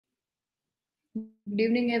Good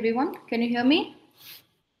evening, everyone. Can you hear me?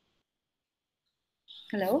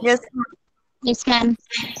 Hello. Yes, Yes, ma'am.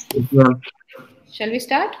 Yeah. Shall we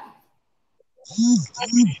start?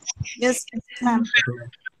 yes, ma'am.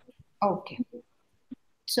 Okay.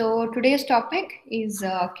 So today's topic is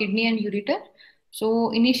kidney and ureter.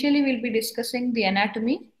 So initially we'll be discussing the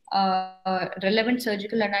anatomy, relevant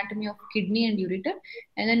surgical anatomy of kidney and ureter,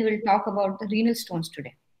 and then we'll talk about the renal stones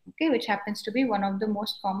today. Okay, which happens to be one of the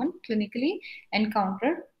most common clinically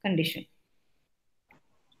encountered condition.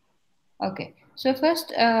 Okay, so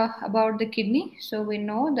first about the kidney. So we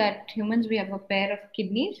know that humans we have a pair of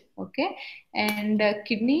kidneys. Okay, and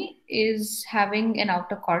kidney is having an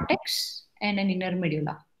outer cortex and an inner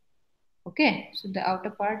medulla. Okay, so the outer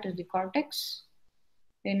part is the cortex,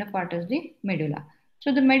 the inner part is the medulla.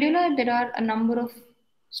 So the medulla, there are a number of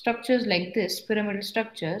structures like this, pyramidal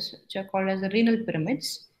structures, which are called as the renal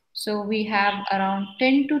pyramids. So we have around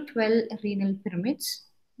 10 to 12 renal pyramids.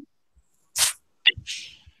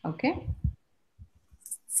 Okay.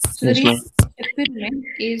 So the Yes, ma'am. renal pyramid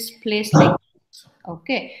is placed like this.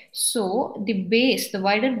 Okay. So the base, the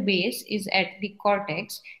wider base is at the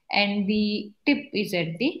cortex and the tip is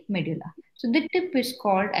at the medulla. So the tip is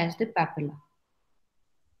called as the papilla.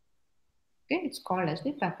 Okay, it's called as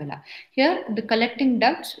the papilla. Here, the collecting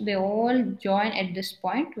ducts, they all join at this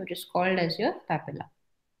point, which is called as your papilla.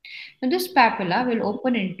 Now, this papilla will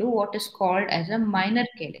open into what is called as a minor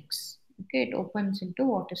calyx. Okay, it opens into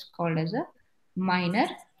what is called as a minor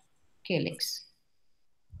calyx.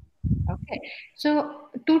 Okay, so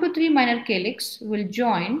 2 to 3 minor calyx will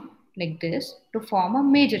join like this to form a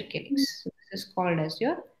major calyx. So this is called as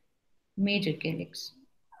your major calyx.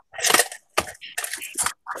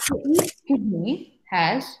 So each kidney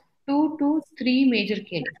has 2 to 3 major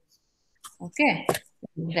calyx. Okay,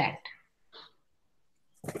 that.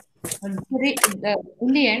 In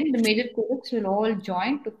the end, the major calyx will all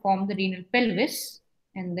join to form the renal pelvis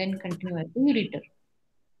and then continue as the ureter.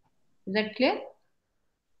 Is that clear?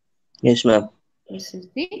 Yes, ma'am. This is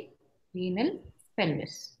the renal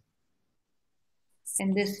pelvis,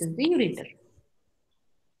 and this is the ureter.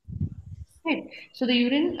 Right. So the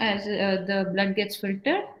urine, as the blood gets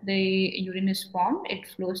filtered, the urine is formed. It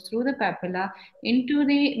flows through the papilla into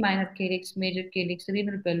the minor calyx, major calyx,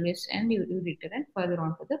 renal pelvis, and ureter, and further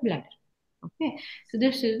on to the bladder. Okay. So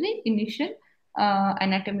this is the initial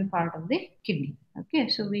anatomy part of the kidney. Okay.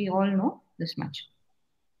 So we all know this much.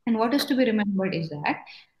 And what is to be remembered is that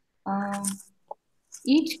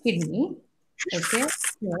each kidney, okay,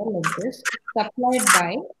 here like this, is supplied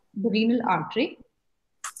by the renal artery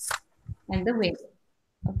and the vein.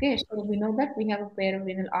 Okay, so we know that we have a pair of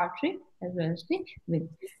renal artery as well as the vein.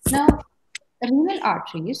 Now, renal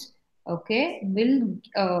arteries, okay, will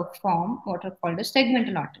form what are called as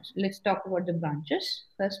segmental arteries. Let's talk about the branches.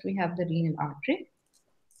 First, we have the renal artery.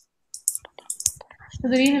 So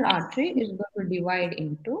the renal artery is going to divide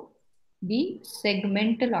into the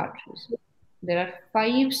segmental arteries. There are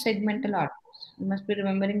 5 segmental arteries. You must be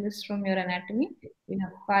remembering this from your anatomy. We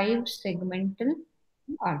have 5 segmental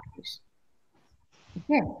arteries.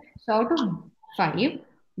 Okay, so out of 5,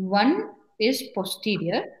 one is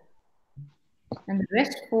posterior and the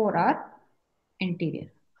rest 4 are anterior.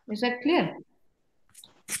 Is that clear?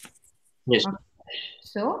 Yes, Okay.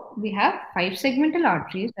 So we have 5 segmental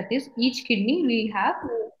arteries. That is, each kidney we have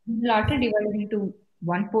the artery divided into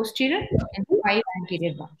one posterior and 5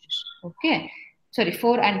 anterior branches. Okay, sorry,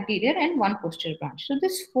 4 anterior and one posterior branch. So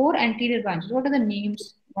this 4 anterior branches, what are the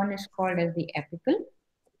names? One is called as the apical.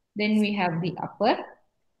 Then we have the upper,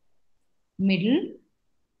 middle,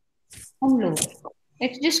 and lower.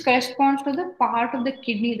 It just corresponds to the part of the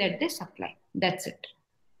kidney that they supply. That's it.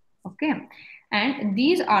 Okay. And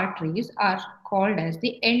these arteries are called as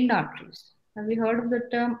the end arteries. Have you heard of the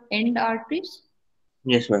term end arteries?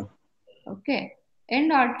 yes, ma'am. Okay.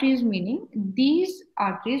 End arteries meaning these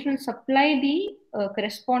arteries will supply the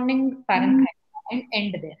corresponding parenchyma and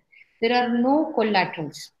end there. There are no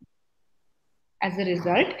collaterals. As a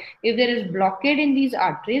result, if there is blockade in these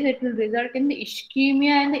arteries, it will result in the ischemia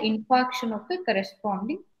and the infarction of the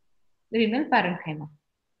corresponding renal parenchyma.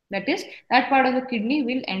 That is, that part of the kidney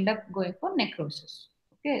will end up going for necrosis.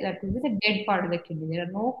 Okay, that will be the dead part of the kidney. There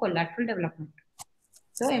are no collateral development.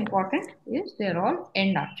 So important is they are all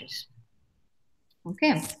end arteries.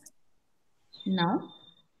 Okay. Now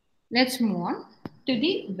let's move on to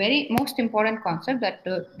the very most important concept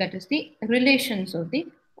that is the relations of the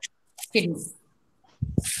kidney.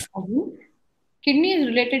 Again, kidney is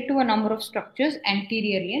related to a number of structures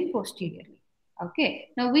anteriorly and posteriorly. Okay.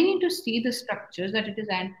 Now we need to see the structures that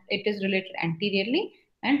it is related anteriorly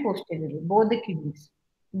and posteriorly, both the kidneys.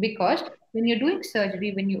 Because when you're doing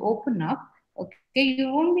surgery, when you open up, Okay, you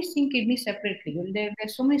won't be seeing kidneys separately.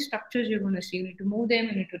 There's so many structures you're going to see. You need to move them,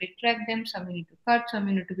 you need to retract them, some you need to cut, some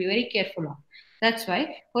you need to be very careful of. That's why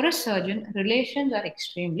for a surgeon, relations are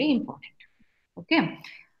extremely important. Okay,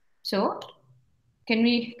 so can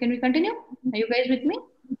we continue? Are you guys with me?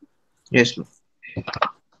 Yes, ma'am.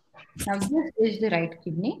 Now this is the right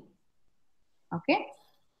kidney. Okay,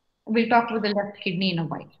 we'll talk about the left kidney in a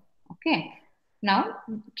while. Okay, now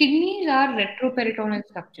kidneys are retroperitoneal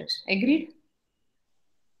structures. Agreed?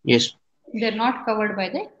 Yes. They're not covered by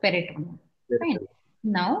the peritoneum. Fine.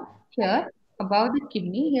 Now, here above the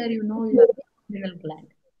kidney, here you know you have the adrenal gland.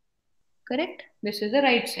 Correct? This is the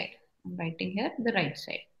right side. I'm writing here the right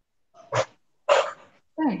side.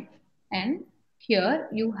 Fine. And here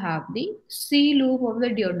you have the C loop of the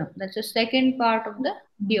duodenum. That's the second part of the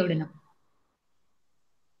duodenum.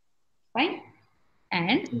 Fine.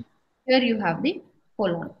 And here you have the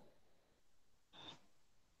colon.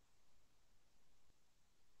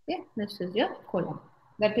 Okay, this is your colon.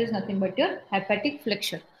 That is nothing but your hepatic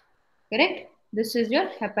flexure. Correct? This is your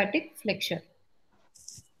hepatic flexure.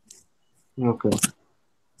 Okay.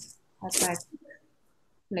 Hepatic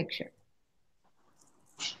flexure.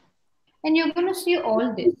 And you're going to see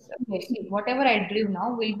all this. Okay, see, whatever I drew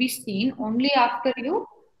now will be seen only after you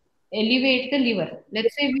elevate the liver.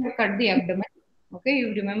 Let's say you cut the abdomen. Okay,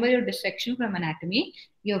 you remember your dissection from anatomy.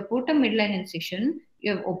 You have put a midline incision.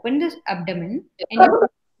 You have opened this abdomen, and you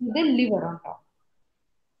put the liver on top.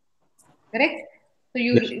 Correct? So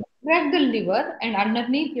Yes. you grab the liver, and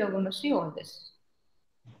underneath you're going to see all this.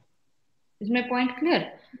 Is my point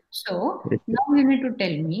clear? So Yes. now you need to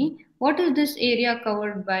tell me what is this area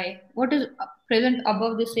covered by? What is present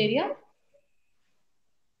above this area?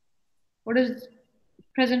 What is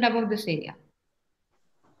present above this area?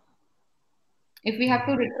 If we have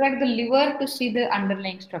to retract the liver to see the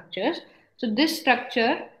underlying structures, so this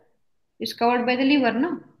structure is covered by the liver,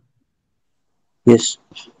 no? Yes.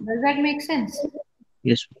 Does that make sense?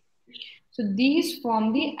 Yes. So these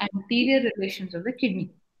form the anterior relations of the kidney.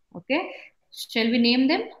 Okay, shall we name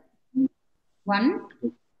them? One,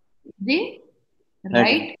 the Right.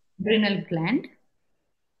 right adrenal gland.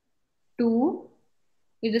 Two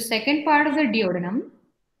is the second part of the duodenum.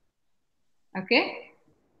 Okay.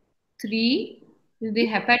 Three is the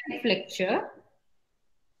hepatic flexure.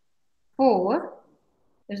 Four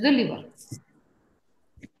is the liver.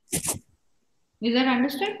 Is that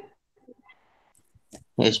understood?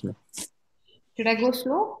 Yes, ma'am. Should I go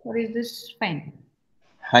slow or is this fine?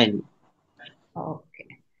 Hi. Okay.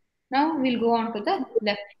 Now we'll go on to the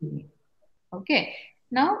left kidney. Okay.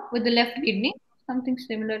 Now with the left kidney, something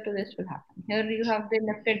similar to this will happen. Here you have the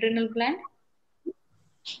left adrenal gland.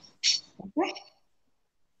 Okay.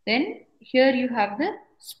 Then here you have the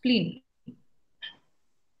spleen.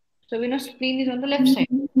 So we know spleen is on the left side.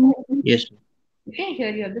 Yes, ma'am. Okay. Here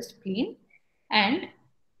you have the spleen, and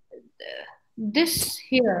this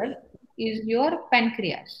here is your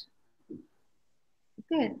pancreas.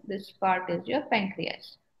 Okay. This part is your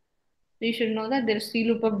pancreas. So you should know that there is C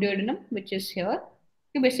loop of duodenum, which is here.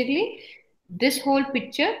 Okay, basically, this whole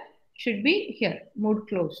picture should be here, moved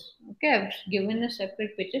close. Okay, I've given a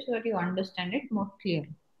separate picture so that you understand it more clearly.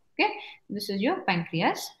 Okay, this is your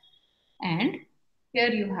pancreas, and here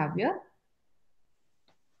you have your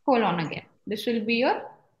colon again. This will be your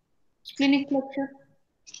splenic flexure.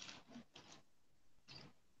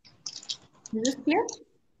 Is this clear?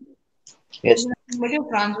 This is Yes. nothing but your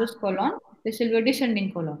transverse colon. This will be your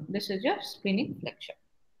descending colon. This is your splenic flexure.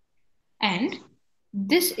 And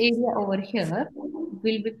this area over here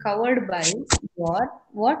will be covered by your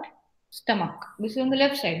what? Stomach. This is on the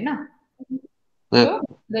left side, now. Yes.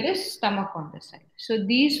 So there is stomach on this side. So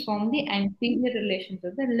these form the anterior relations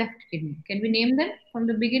of the left kidney. Can we name them from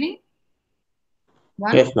the beginning?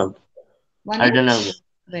 One, Yes, ma'am. one I is don't know.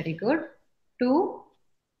 very good. Two,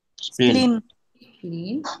 Spleen.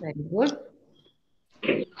 clean, very good.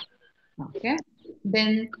 Okay.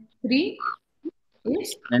 Then three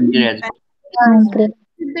is Pancreas.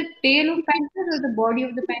 the tail of pancreas or the body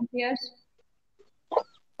of the pancreas?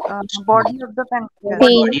 Body of the pancreas.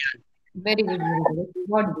 Body. Body. Very good, very good.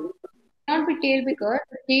 Body. Not be tail because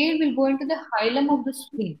the tail will go into the hilum of the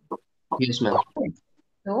spleen. Yes, ma'am.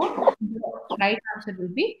 So the right answer will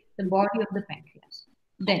be the body of the pancreas.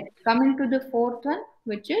 Then coming to the fourth one,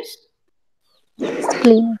 which is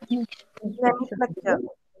Splenic inflection. flexure.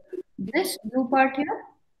 This blue part here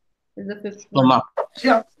is the fifth one.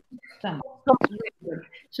 Stomach. Stomach. Very good.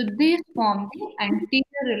 So these form the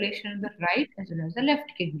anterior relation of the right as well as the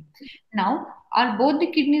left kidney. Now, are both the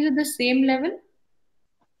kidneys at the same level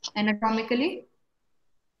anatomically?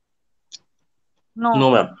 No.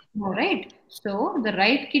 No, ma'am. All right. So the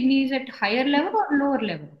right kidney is at higher level or lower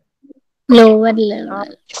level? Lower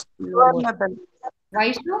level. Lower Lower. level.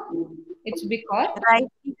 Why so? It's because Right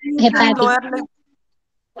kidney is in Hepatic lower level.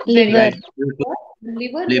 very liver. Right. good. Due to The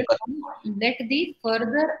liver will liver. not let the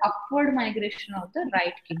further upward migration of the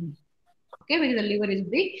right kidney. Okay, because the liver is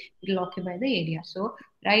big, it will occupy the area. So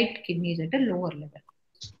right kidney is at a lower level.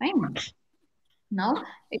 Fine. Now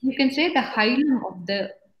you can say the hilum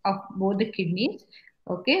of both the kidneys,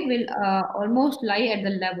 okay, will almost lie at the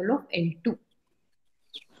level of L2,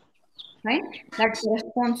 right? That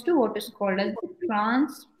corresponds to what is called as the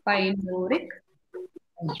transpyloric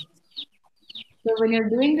line. So when you're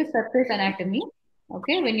doing the surface anatomy,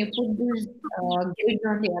 okay, when you put these grids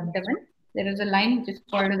on the abdomen, there is a line which is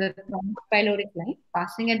called as the transpyloric line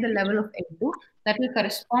passing at the level of L2 that will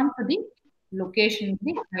correspond to the location of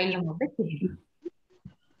the hilum of the kidney.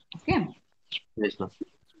 Okay, Yes, ma'am.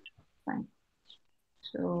 fine.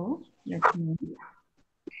 So let me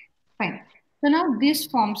fine. So now this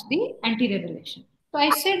forms the anterior relation. So I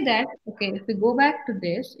said that okay, if we go back to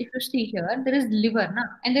this, if you see here, there is liver now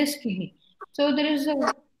and there is kidney. So there is a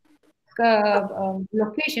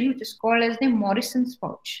location which is called as the Morrison's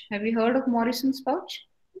pouch. Have you heard of Morrison's pouch?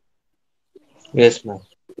 Yes, ma'am.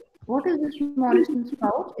 What is this Morrison's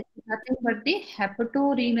pouch? It's nothing but the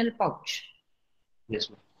hepatorenal pouch. Yes,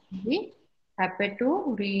 ma'am. The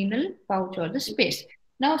hepatorenal pouch or the space.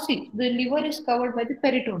 Now see, the liver is covered by the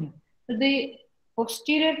peritoneum. So the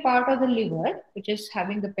posterior part of the liver, which is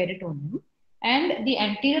having the peritoneum, and the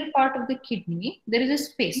anterior part of the kidney, there is a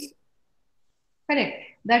space. Correct.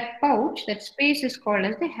 That pouch, that space is called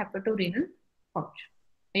as the hepatorenal pouch.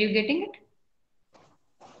 Are you getting it?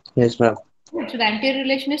 Yes, ma'am. Good. So the anterior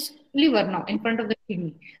relation is liver now in front of the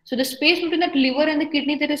kidney. So the space between that liver and the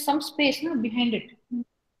kidney, there is some space now behind it.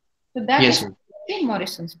 So that Yes, is ma'am. the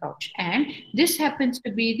Morrison's pouch. And this happens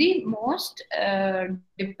to be the most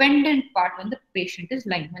dependent part when the patient is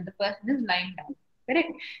lying, when the person is lying down.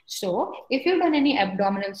 Correct. So if you've done any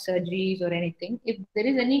abdominal surgeries or anything, if there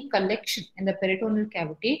is any collection in the peritoneal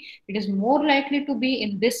cavity, it is more likely to be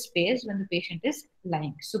in this space when the patient is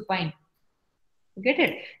lying, supine. You get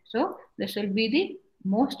it? So this will be the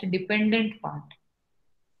most dependent part.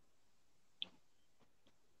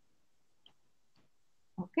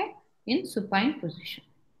 Okay, in supine position.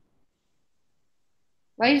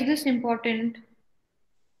 Why is this important?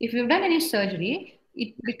 If you've done any surgery,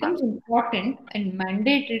 it becomes important and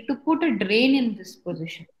mandatory to put a drain in this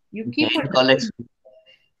position. You Is there keep a any drain. collection?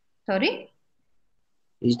 Sorry?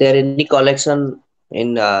 Is there any collection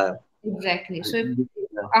in Exactly. So if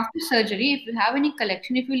after surgery, if you have any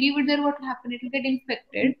collection, if you leave it there, what will happen? It will get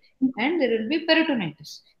infected and there will be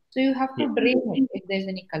peritonitis. So you have to drain it if there's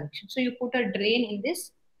any collection. So you put a drain in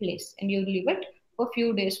this place and you leave it for a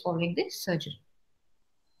few days following the surgery.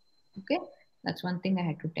 Okay, that's one thing I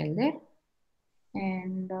had to tell there.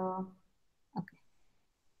 And okay,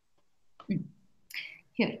 Hmm.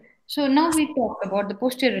 Here. So now we talked about the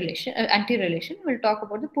posterior relation, anterior relation. We'll talk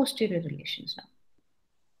about the posterior relations now.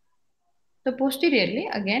 So posteriorly,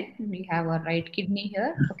 again, we have our right kidney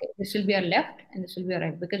here. Okay, this will be our left and this will be our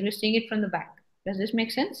right because we're seeing it from the back. Does this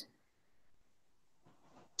make sense?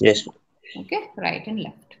 yes, ma'am. Okay, right and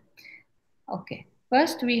left. Okay,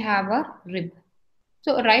 first we have our rib.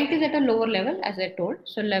 So right is at a lower level, as I told.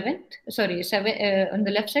 So 11th, sorry, seven, on the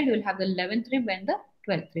left side you will have the 11th rib and the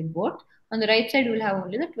 12th rib both. On the right side you will have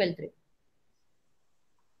only the 12th rib.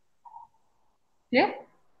 Clear?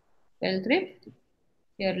 12th rib,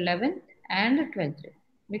 your 11th and 12th rib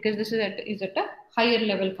because this is at a higher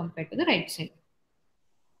level compared to the right side.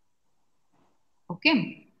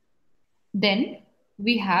 Okay. Then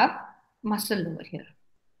we have muscle over here.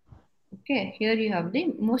 Okay, here you have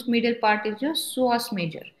the most medial part is your psoas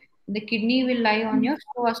major. The kidney will lie on your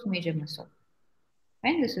psoas major muscle.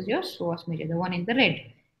 And this is your psoas major, the one in the red.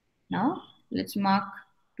 Now let's mark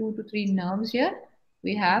 2 to 3 nerves here.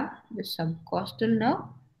 We have the subcostal nerve,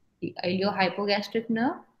 the iliohypogastric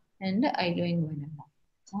nerve, and the ilioinguinal nerve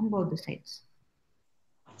on both the sides.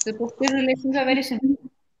 The posterior relations are very simple.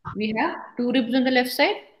 We have two ribs on the left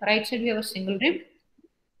side, right side we have a single rib,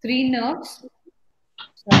 three nerves.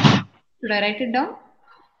 So, should I write it down?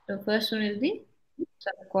 The first one is the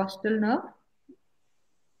subcostal nerve.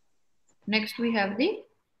 Next we have the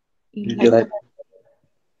You have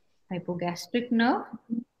hypogastric nerve.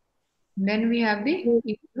 Then we have the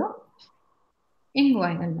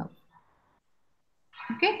inguinal nerve.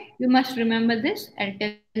 Okay, you must remember this. I'll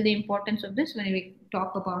tell the importance of this when we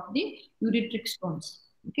talk about the ureteric stones.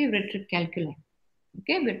 Okay, ureteric calculi.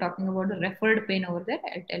 Okay, we're talking about the referred pain over there.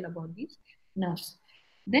 I'll tell about these nerves.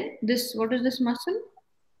 Then this, what is this muscle?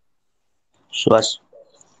 psoas.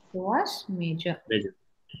 Psoas major. Major.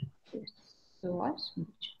 Yes. Psoas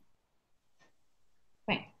major.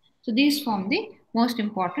 Fine. So these form the most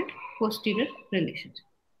important posterior relations.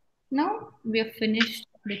 Now we have finished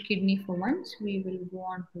the kidney for once. We will go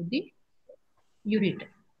on to the ureter.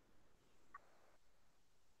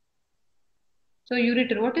 So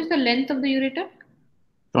ureter, what is the length of the ureter?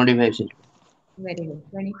 25 centimeters. Very good.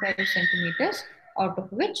 25 centimeters, out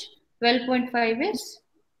of which 12.5 is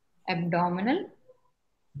abdominal,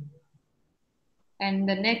 and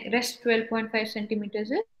the rest 12.5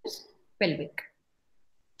 centimeters is pelvic.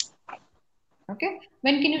 Okay.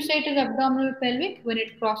 When can you say it is abdominal pelvic? When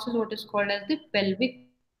it crosses what is called as the pelvic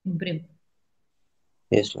brim.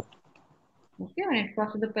 Yes, ma'am. Okay. When it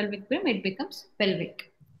crosses the pelvic brim, it becomes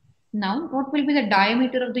pelvic. Now, what will be the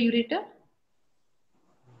diameter of the ureter?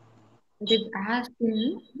 It is as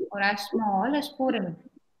thin or as small as 4 mm.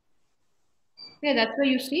 Yeah, that's why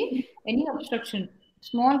you see any obstruction.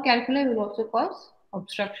 Small calculi will also cause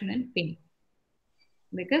obstruction and pain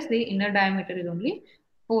because the inner diameter is only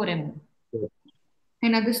 4 mm.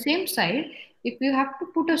 And at the same side, if you have to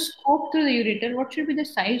put a scope through the ureter, what should be the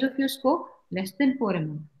size of your scope? Less than 4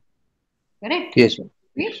 mm. Correct? Yes, ma'am.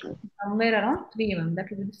 Be somewhere around 3 mm. That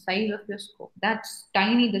will be the size of your scope. That's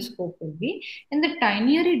tiny the scope will be. And the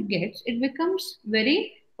tinier it gets, it becomes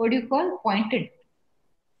very, what do you call, pointed.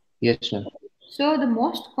 Yes, ma'am. So the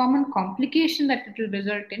most common complication that it will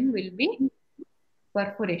result in will be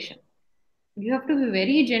perforation. You have to be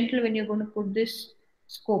very gentle when you're going to put this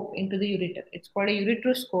scope into the ureter. It's called a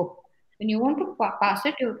ureteroscope. When you want to pass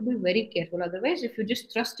it, you have to be very careful. Otherwise, if you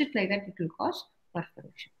just thrust it like that, it will cause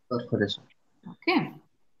perforation. Perforation. Okay,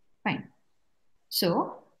 fine.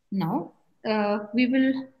 So now we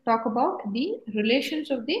will talk about the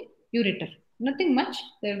relations of the ureter. Nothing much.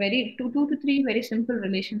 There are two to three very simple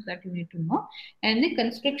relations that you need to know, and the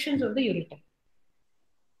constructions of the ureter.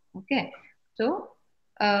 Okay, so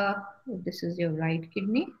uh, this is your right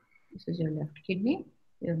kidney, this is your left kidney,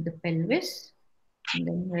 you have the pelvis, and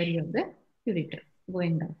then here you have the ureter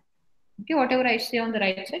going down. Okay, whatever I say on the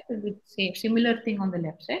right side will be same similar thing on the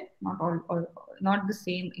left side, not all or not the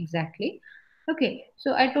same exactly. Okay,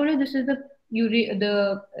 so I told you this is the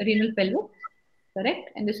renal pelvis,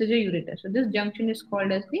 correct, and this is your ureter. So this junction is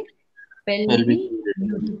called as the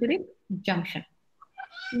Pelvic. pelvic junction.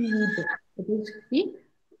 PUJ. It is the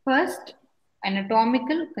first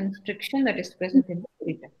anatomical constriction that is present in the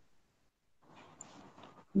ureter.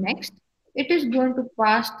 Next, it is going to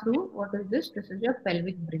pass through, what is this? This is your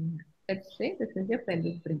pelvic brim. Let's say this is your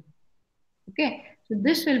pelvic brim. Okay, so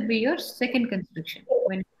this will be your second constriction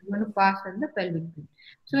when it's going to pass in the pelvic brim.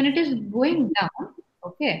 So when it is going down,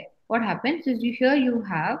 okay, what happens is you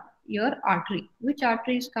have your artery. Which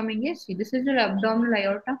artery is coming here? See, this is your abdominal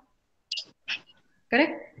aorta,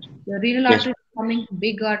 correct? The renal Yes. artery is coming,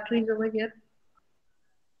 big arteries over here.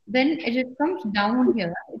 Then as it comes down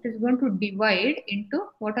here, it is going to divide into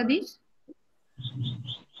what are these?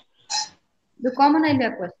 The common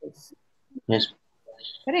iliac vessels. Yes.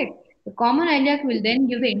 Correct. The common iliac will then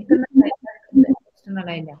give the internal iliac and the external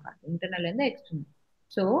iliac, internal and the external.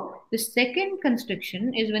 So the second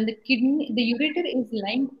constriction is when the ureter is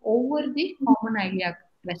lying over the common iliac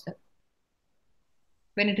vessel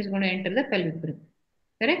when it is going to enter the pelvic brim.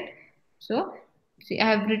 Correct. So see, I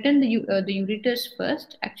have written the ureters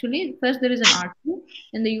first. Actually, first there is an artery,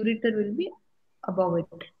 and the ureter will be above it.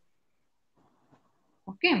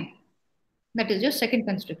 Okay, that is your second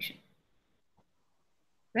constriction,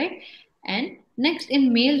 right? And next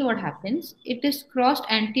in males, what happens? It is crossed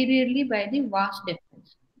anteriorly by the vas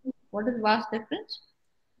deferens. What is vas deferens?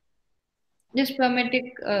 The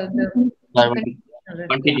spermatic, the Pervic. yeah.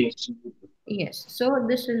 Continuous. Yes. So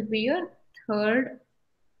this will be your third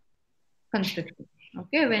constriction.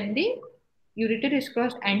 Okay, when the ureter is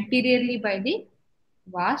crossed anteriorly by the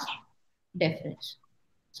vas deferens.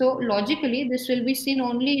 So logically, this will be seen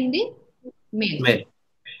only in the males. Male.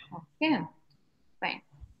 Okay, fine.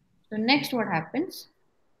 So next, what happens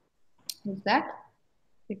is that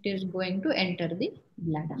it is going to enter the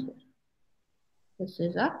bladder. This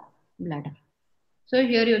is a bladder. So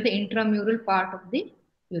here you have the intramural part of the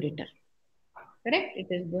ureter. Correct? It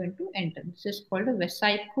is going to enter. This is called a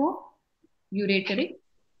vesico-ureteric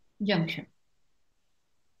junction.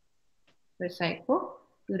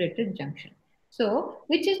 Vesico-ureteric junction. So,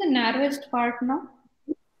 which is the narrowest part now?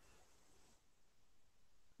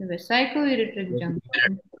 The vesico-ureteric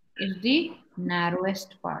junction is the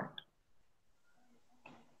narrowest part.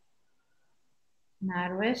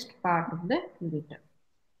 Narrowest part of the ureter.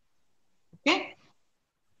 Okay,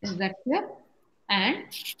 is that clear? And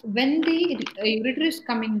when the ureter is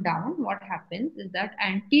coming down, what happens is that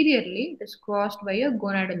anteriorly it is crossed by a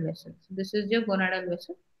gonadal vessel. So this is your gonadal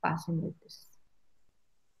vessel passing like this.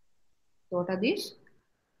 So what are these?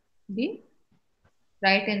 The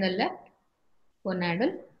right and the left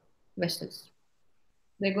gonadal vessels.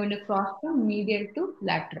 They're going to cross from medial to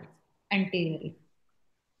lateral, anteriorly.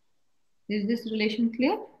 Is this relation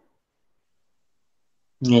clear?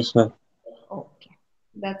 Yes, ma'am. Okay.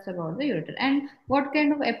 That's about the ureter. And what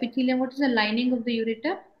kind of epithelium? What is the lining of the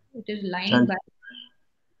ureter? It is lined And by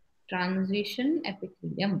transition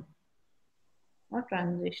epithelium or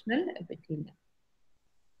transitional epithelium,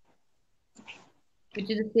 which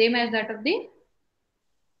is the same as that of the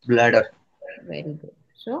bladder. very good.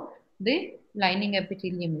 So the lining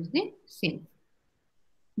epithelium is the same.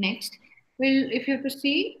 Next, if you have to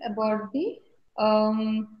see about the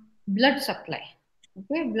blood supply.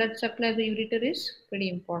 Okay, blood supply of the ureter is pretty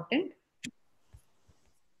important.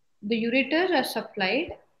 The ureters are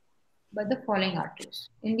supplied by the following arteries.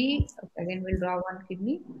 In the again, we'll draw one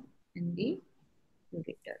kidney in the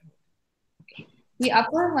ureter. Okay. The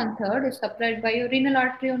upper one third is supplied by your renal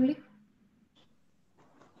artery only.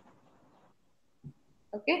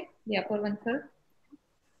 Okay, the upper one third.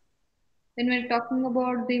 Then we're talking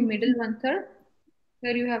about the middle one third,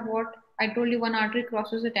 where you have what I told you, one artery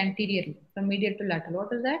crosses it anteriorly from medial to lateral.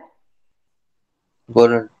 What is that?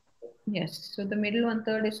 Gonad. Yes. So the middle one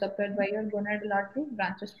third is supplied by your gonadal artery,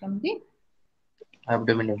 branches from the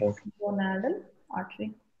Abdominal artery. gonadal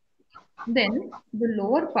artery. Then the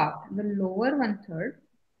lower part, the lower one third,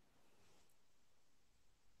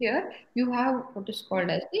 here you have what is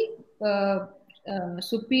called as the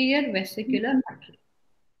superior vesicular artery.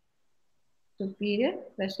 Superior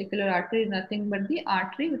vesicular artery is nothing but the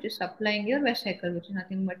artery which is supplying your vesicle, which is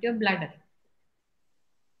nothing but your bladder.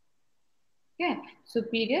 Okay,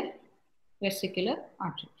 superior vesicular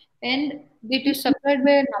artery. And it is supplied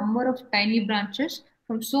by a number of tiny branches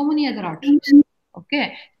from so many other arteries.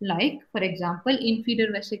 Okay, like for example,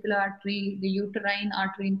 inferior vesicular artery, the uterine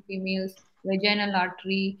artery in females, vaginal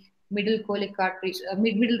artery, middle colic arteries,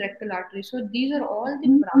 middle rectal artery. So these are all the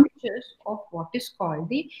branches of what is called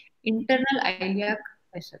the internal iliac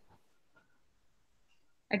vessel.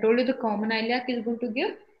 I told you the common iliac is going to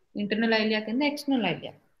give internal iliac and the external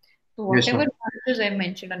iliac. So Yes, whatever ma'am. branches I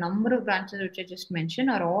mentioned, a number of branches which I just mentioned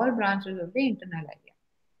are all branches of the internal iliac.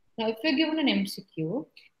 Now, if you're given an MCQ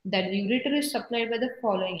that the ureter is supplied by the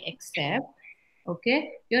following except,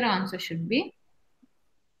 okay, your answer should be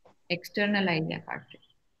external iliac artery,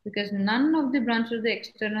 because none of the branches of the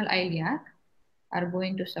external iliac are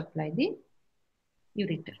going to supply the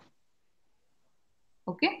ureter.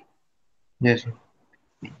 Okay. Yes,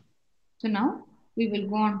 ma'am. So now we will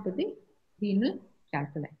go on to the renal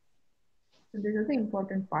calculi. So these are the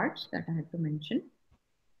important parts that I have to mention.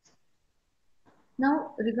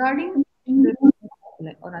 Now regarding the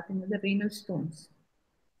calculi or nothing but the renal stones.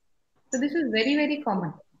 So this is very, very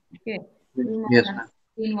common. Okay. You might Yes, have ma'am.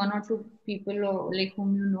 seen one or two people or like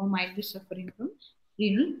whom you know might be suffering from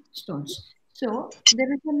renal stones. So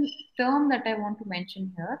there is a term that I want to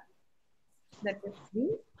mention here, that is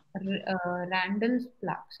the Randall's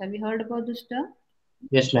plaques. Have you heard about this term?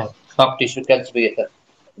 Yes, ma'am. Soft tissue calcification.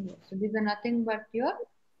 Yes. So these are nothing but your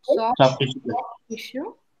soft Soft tissue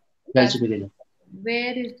tissue calcification. calcification.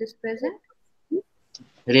 Where is this present?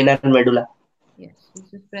 Renal medulla. Yes,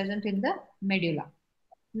 this is present in the medulla.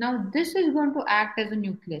 Now, this is going to act as a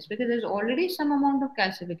nucleus because there's already some amount of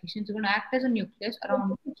calcification. It's going to act as a nucleus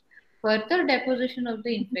around which further deposition of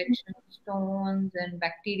the infection, stones, and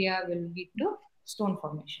bacteria will lead to stone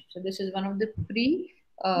formation. So, this is one of the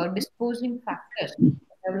predisposing factors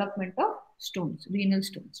for development of stones, renal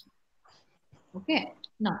stones. Okay.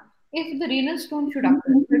 Now, if the renal stone should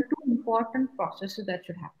occur, there are two important processes that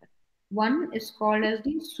should happen. One is called as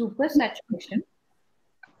the supersaturation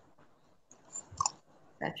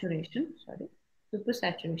sorry,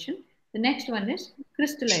 supersaturation. The next one is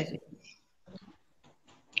crystallization.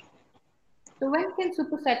 So when can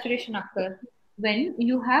supersaturation occur? When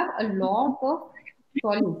you have a lot of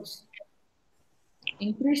solutes,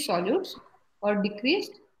 increased solutes or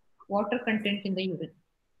decreased water content in the urine.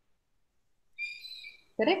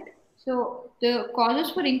 Correct? So the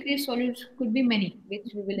causes for increased solutes could be many,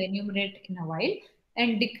 which we will enumerate in a while.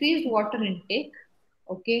 And decreased water intake,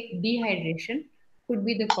 okay, dehydration could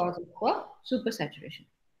be the causes for supersaturation.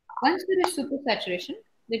 Once there is supersaturation,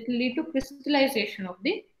 that will lead to crystallization of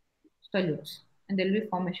the solutes and there will be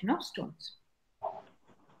formation of stones.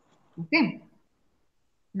 Okay.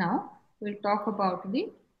 Now we'll talk about the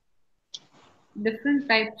different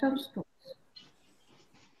types of stones.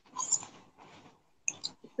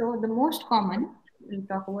 So the most common we'll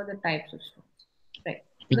talk about the types of stones. Right.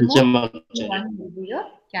 So the most Calcium common oxalate. one will be your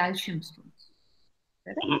calcium stones.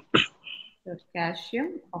 Correct? Your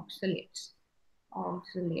calcium oxalates.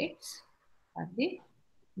 Oxalates are the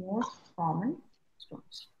most common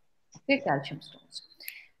stones. Okay, calcium stones.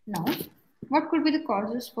 Now, what could be the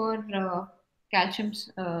causes for calcium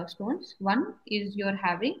stones? One is you're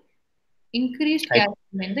having increased Hy-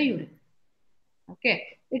 calcium in the urine.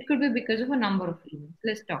 Okay, it could be because of a number of reasons.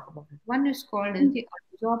 Let's talk about it. One is called as the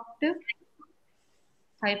absorptive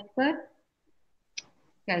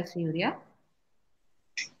hypercalciuria.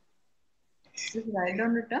 Just write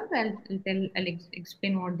down the terms. I'll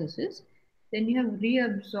explain what this is. Then you have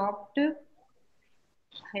reabsorptive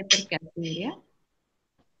hypercalciuria.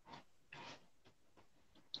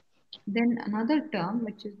 Then another term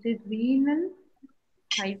which is the renal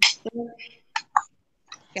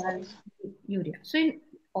hypercalciuria. So in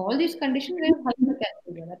all these conditions, we have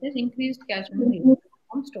hypercalciuria, that is increased calcium in the urine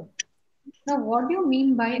from stone. Now, what do you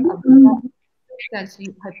mean by absorptive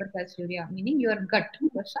hypercalciuria? Meaning your gut,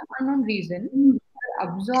 for some unknown reason, are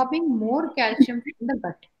absorbing more calcium from the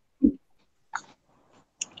gut.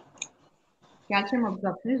 Calcium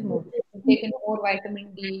absorption is more. You've taken more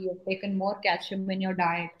vitamin D, you've taken more calcium in your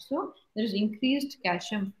diet. So there is increased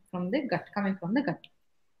calcium from the gut, coming from the gut.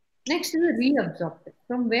 Next is the reabsorptive.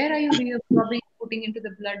 From where are you reabsorbing, putting into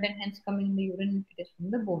the blood and hence coming in the urine? It is from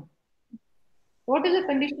the bone. What is a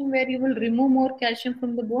condition where you will remove more calcium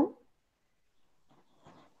from the bone?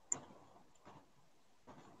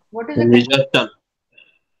 What is the condition? Resorption.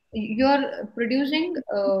 You're producing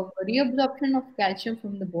reabsorption of calcium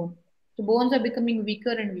from the bone. So bones are becoming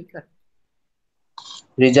weaker and weaker.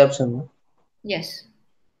 Resorption. Yes.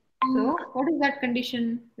 So what is that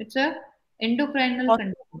condition? It's a endocrinal Os-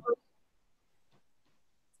 condition.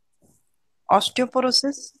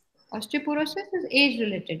 Osteoporosis. Osteoporosis is age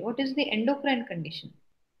related. What is the endocrine condition?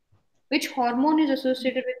 Which hormone is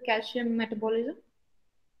associated with calcium metabolism?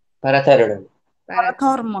 Parathyroid. Parathyroid.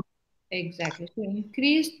 Parathormone. Exactly. So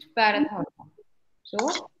increased parathyroid. So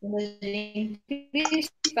when there's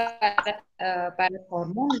increased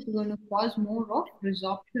parathyroid, it is going to cause more of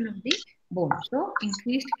resorption of the bone. So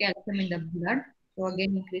increased calcium in the blood. So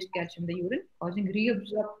again increased calcium in the urine, causing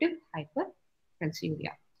reabsorptive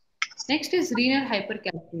hypercalciuria. Next is renal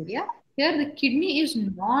hypercalciuria. Here the kidney is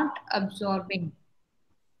not absorbing,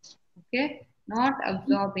 okay, not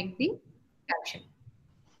absorbing the calcium.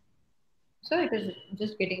 So it is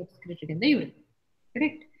just getting excreted in the urine.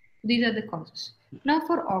 Correct? These are the causes. Now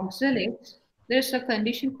for oxalates, there's a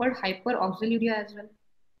condition called hyperoxaluria as well.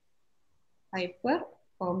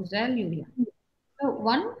 Hyperoxaluria. So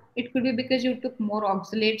one, it could be because you took more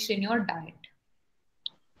oxalates in your diet.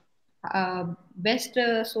 Best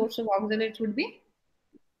source of oxalates would be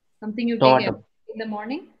something you take Tomato. every day in the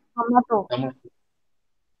morning. Tomato. Tomato.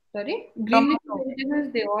 Sorry, green leafy Tomato.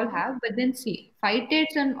 vegetables they all have, but then see,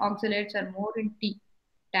 phytates and oxalates are more in tea,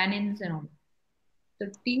 tannins and all. So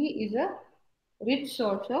tea is a rich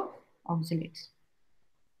source of oxalates.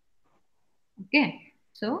 Okay.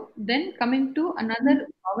 So then coming to another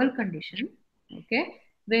bowel condition, okay,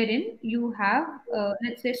 wherein you have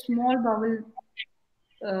let's say small bowel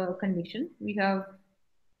condition. We have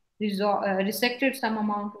resected some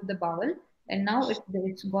amount of the bowel, and now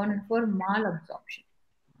it's gone in for malabsorption.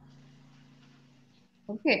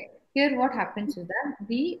 Okay, here what happens is that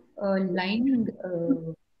the lining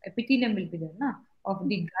epithelium will be there, na, of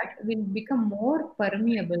the gut will become more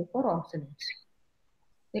permeable for oxalates.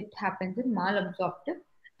 It happens in malabsorptive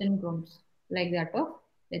syndromes like that of,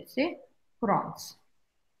 let's say, Crohn's.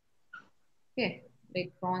 Okay,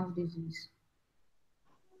 like Crohn's disease.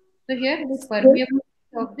 So here the permeability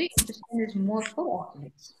of the intestine is more for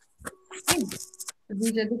oxalates. Okay, so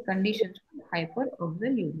these are the conditions for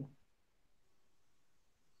hyperoxaluria.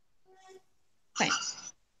 Fine.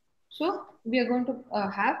 So we are going to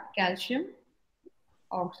have calcium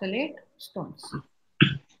oxalate stones.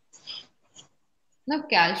 Now,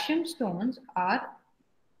 calcium stones are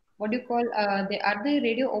what do you call? They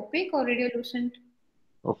radio opaque or radiolucent?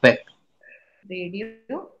 Opaque. Radio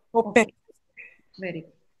opaque. Opaque. Very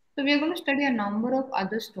good. So we are going to study a number of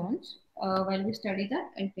other stones. While we study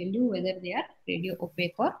that, I'll tell you whether they are radio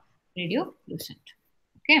opaque or radiolucent.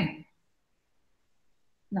 Okay.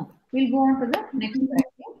 Now we'll go on to the next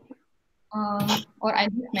bracket. Or I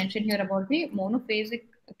just mentioned here about the monophasic.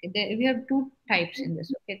 Okay, we have two types in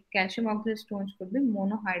this. Okay, calcium oxalate stones could be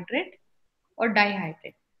monohydrate or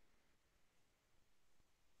dihydrate.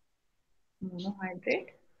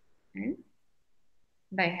 Monohydrate and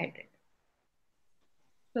dihydrate.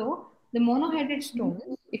 So The monohydrate stones,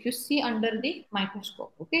 if you see under the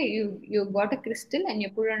microscope, okay, you got a crystal and you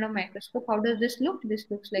put it under a microscope. How does this look? This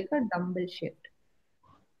looks like a dumbbell shaped.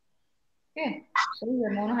 Okay, so the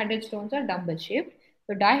monohydrate stones are dumbbell shaped.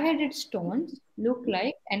 The dihydrate stones look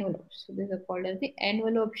like envelopes. So these are called as the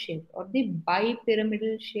envelope shaped or the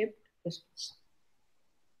bipyramidal shaped crystals.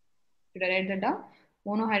 Should I write that down?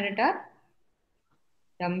 Monohydrate are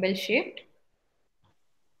dumbbell shaped.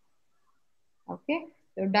 Okay,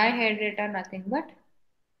 so dihydrate are nothing but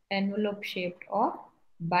envelope shaped or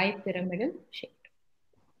bipyramidal shaped.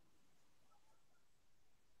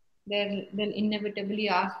 They'll inevitably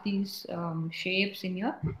ask these shapes in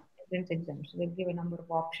your entrance exam. So they'll give a number of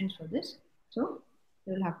options for this. So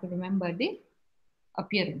you'll have to remember the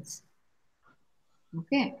appearance.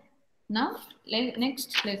 Okay. Now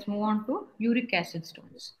next let's move on to uric acid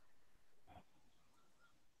stones.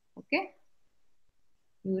 Okay.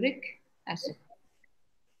 Uric acid.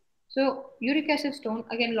 So uric acid stone,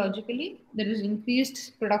 again logically, there is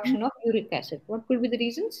increased production of uric acid. What could be the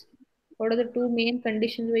reasons? What are the two main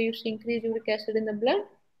conditions where you see increased uric acid in the blood?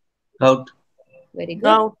 Gout. Very good.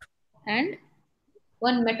 Gout. And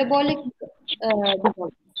one metabolic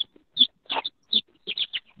disorder.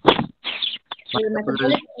 There is a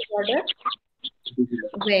Metabolism. metabolic disorder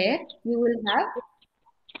where you will have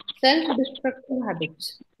self-destructive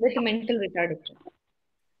habits with mental retardation.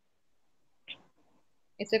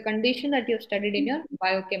 It's a condition that you've studied in your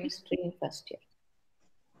biochemistry in first year.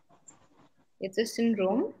 It's a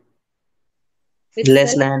syndrome with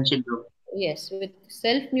Lesch-Nyhan syndrome. with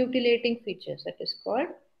self-mutilating features that is called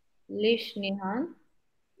Lesch-Nyhan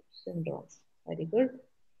syndrome. Very good.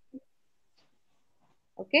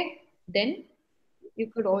 Okay. Then you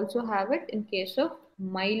could also have it in case of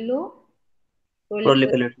myeloproliferative.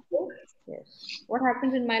 Proliferative. Yes. What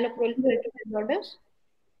happens in myeloproliferative disorders?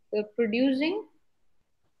 You're producing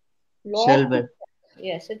Cell lots of bed. cells.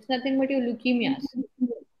 Yes, it's nothing but your leukemias.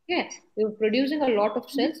 Okay, you're producing a lot of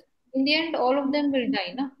cells. In the end, all of them will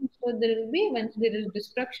die. Na? So there will be, once there is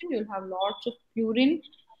destruction, you'll have lots of purine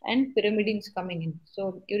and pyrimidines coming in.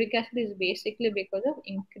 So uric acid is basically because of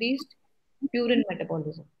increased purine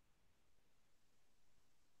metabolism.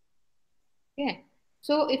 Okay.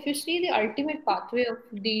 So if you see the ultimate pathway of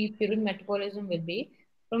the purine metabolism will be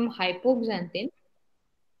from hypoxanthine,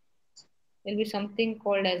 there will be something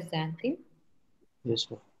called as xanthine. Yes,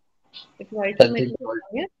 sir. It will Something ultimately called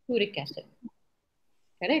become your uric acid.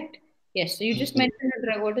 Correct? Yes. So you just mentioned a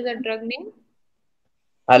drug. What is that drug name?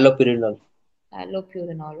 allopurinol.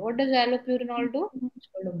 Allopurinol. What does allopurinol do? It's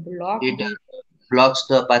going to block It these. blocks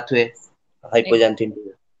the pathway hypoxanthine.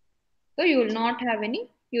 So you will not have any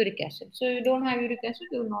uric acid. So you don't have uric acid,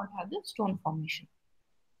 you will not have the stone formation.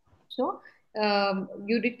 So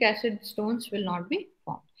uric acid stones will not be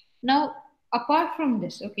formed. Now, apart from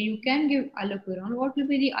this, okay, you can give allopurinol. What will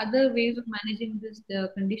be the other ways of managing this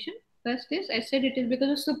condition? First is, I said it is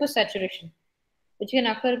because of supersaturation, which can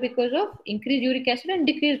occur because of increased uric acid and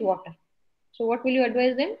decreased water. So what will you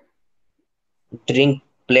advise them? Drink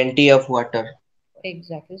plenty of water.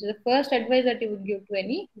 Exactly. So the first advice that you would give to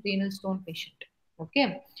any renal stone patient.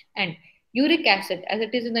 Okay. And uric acid, as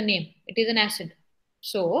it is in the name, it is an acid.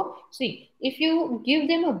 So see, if you give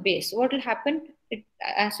them a base, what will happen?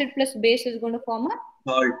 Acid plus base is going to form a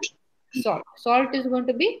Salt. salt. Salt is going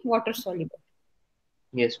to be water soluble.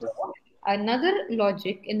 Yes, ma'am. Another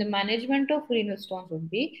logic in the management of renal stones would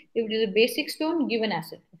be if it is a basic stone, give an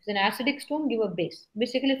acid. If it's an acidic stone, give a base.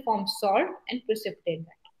 Basically, form salt and precipitate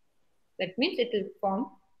that. That means it will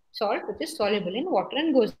form salt which is soluble in water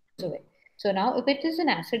and goes away. So now if it is an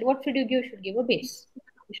acid, what should you give? You should give a base.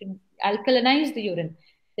 You should alkalinize the urine.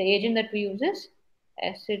 The agent that we use is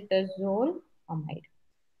acetazolamide.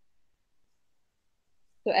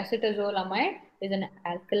 So acetazolamide is an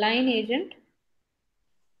alkaline agent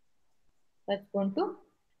that's going to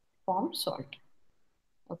form salt.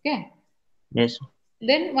 Okay. Yes.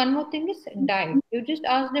 Then one more thing is diet. You just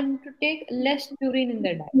ask them to take less purine in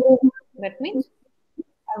their diet. That means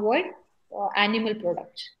avoid animal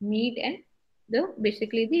products, meat and the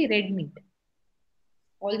basically the red meat.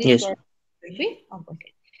 All these Yes. products will be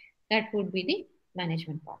avoided. That would be the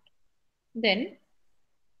management part. Then,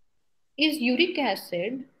 is uric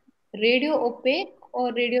acid radio opaque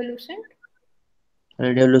or radiolucent?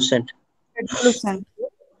 Radiolucent. Translucent.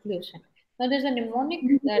 Lucent. Now, there's a mnemonic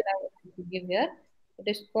that I want to give here. It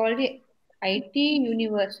is called the IT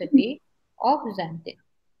University of Xanthine.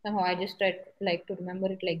 Somehow I just tried like to remember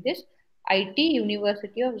it like this. IT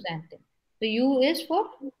University of Xanthine. The U is for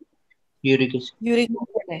Uric acid. Uric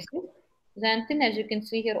acid. Xanthine, as you can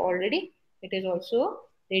see here already, it is also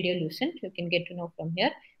radiolucent. You can get to know from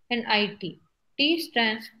here. And IT. T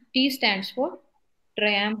stands for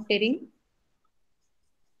triampterin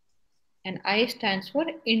and I stands for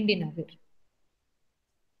indinavir.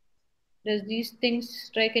 Does these things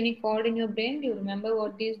strike any chord in your brain? Do you remember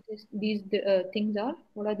what these things are?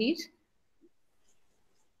 What are these?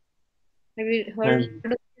 Have you heard And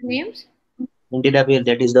of these names? Entidavir,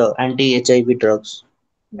 that is the anti-HIV drugs,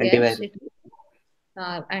 Yes, antiviral. it is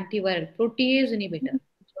antiviral protease inhibitor.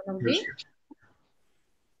 It's one of Yes.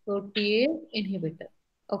 the protease inhibitor.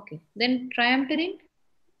 Okay, then triampterin.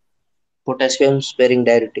 Potassium sparing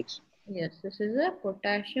diuretics. Yes, this is a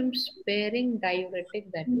potassium sparing diuretic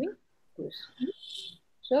that we use.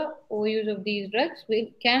 So, overuse of these drugs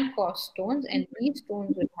can cause stones, and these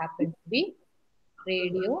stones will happen to be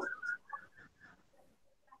radio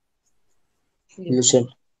lucent. Lucent.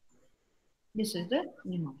 This is the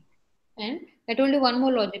mnemonic. And I told you one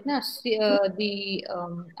more logic, na? The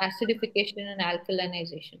acidification and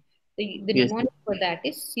alkalinization. The Yes. mnemonic for that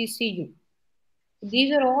is CCU.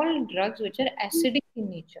 These are all drugs which are acidic in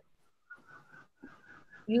nature.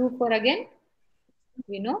 U for again,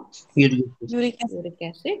 you know, Uric acid. Uric acid. uric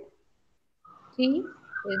acid. C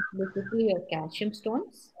is basically your calcium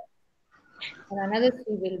stones. And another C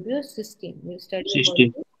will be your cysteine. We'll study about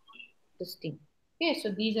Cysteine. the cysteine. Okay,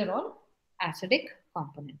 so these are all acidic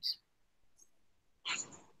components.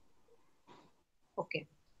 Okay.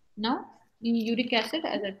 Now, in uric acid,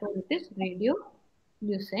 as I told, it is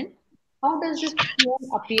radiolucent. How does this stone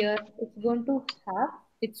appear? It's going to have,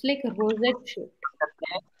 it's like a rosette shaped.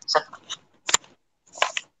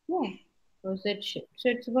 Yeah, rosette shaped. So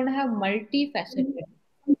it's going to have multifaceted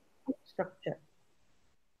structure.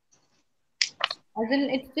 As in,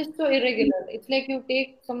 it's just so irregular. It's like you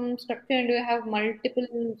take some structure and you have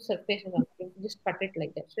multiple surfaces on it. You just cut it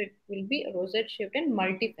like that. So it will be rosette shaped and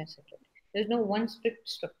multifaceted. There's no one strict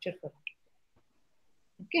structure for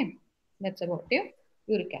it. Okay, that's about your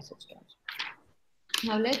uric acid stones.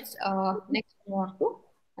 Now let's next move on to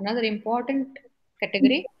another important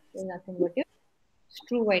category. Is nothing but your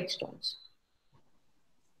struvite stones.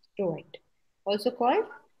 Struvite, also called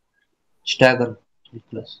Stagger.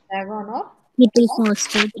 Plus. dragon or Little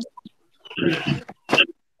phosphate.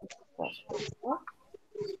 phosphate or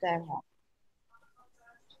staghorn.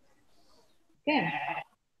 Okay.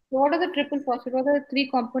 So what are the triple phosphate? What are the three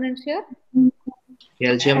components here?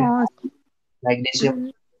 Calcium, Phosphate.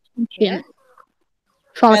 magnesium. Yes,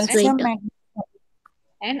 Phosphate. Calcium, magnesium.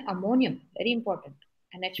 and ammonium. Very important.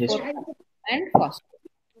 And Yes. H4 and phosphate.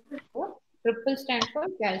 So triple stands for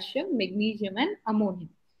calcium, magnesium, and ammonium.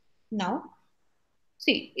 Now,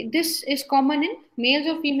 see, this is common in males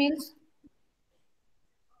or females?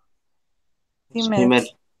 Female.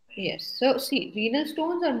 Females. Yes. So, see, renal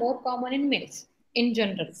stones are more common in males in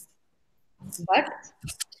general, but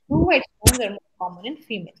screw-white stones are more common in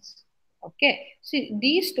females. Okay. See,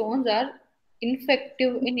 these stones are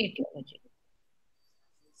infective in etiology.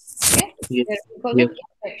 Okay. Yes. They're because Yes. of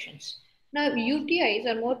infections. Now, UTIs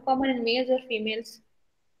are more common in males or females.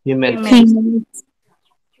 Female. Females. Female.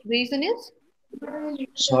 Reason is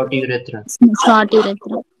Short urethra. Short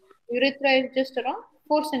urethra. urethra is just around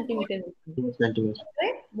 4 centimeters. 2 centimeters.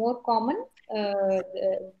 Right? More commonly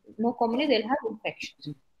they'll have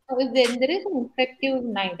infections. So if there is an infective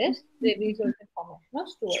nidus, they result in formation of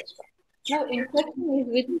stool spot. Now infection is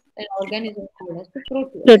with an organism called as the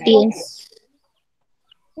proteus. Protease.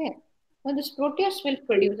 Okay. Now this proteus will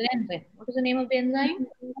produce an enzyme. What is the name of the enzyme?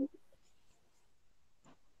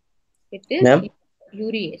 It is Ma'am?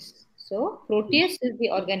 urease. So proteus is the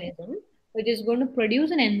organism which is going to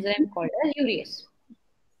produce an enzyme called as urease.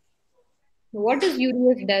 What this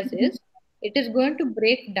urease does is it is going to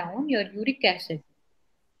break down your uric acid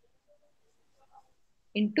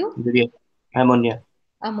into Urea. Ammonia.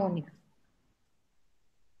 ammonia.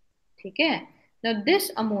 Okay. Now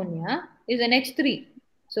this ammonia is an H3.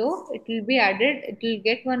 So it will be added, it will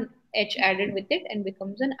get one H added with it and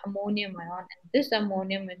becomes an ammonium ion. And this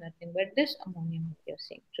ammonium is nothing but this ammonium that you're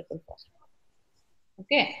seeing, triple phosphate.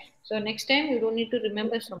 Okay. So next time you don't need to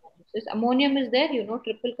remember so much. This ammonium is there, you know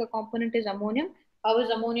triple component is ammonium. How is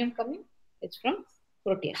ammonium coming? It's from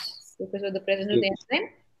protease because of the presence of the Yes. enzyme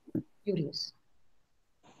urease.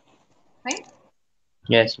 Right?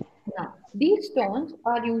 Yes. Now, these stones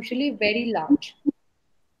are usually very large.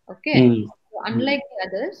 Okay. Hmm. So unlike the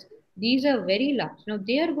others, these are very large. Now,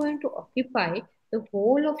 they are going to occupy the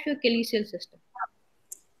whole of your calyceal system.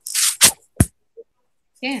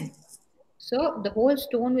 Okay. So, the whole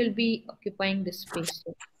stone will be occupying this space.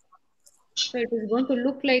 So, it is going to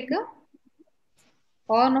look like a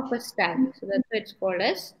horn of a stag. So, that's why it's called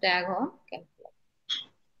as staghorn calculus.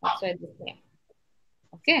 That's why this name.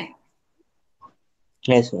 Okay.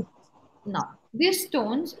 Yes, sir. Now, These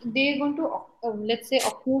stones, they're going to, let's say,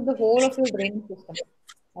 occlude the whole of your drainage system.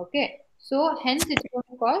 Okay. So hence it's going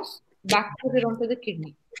to cause bacteria onto the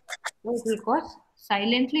kidney. So it will cause,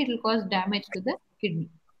 silently, it will cause damage to the kidney.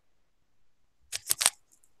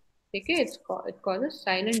 Okay, it causes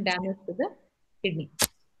silent damage to the kidney.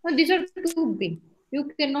 Now these are too big. You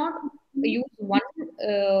cannot use one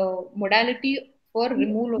modality for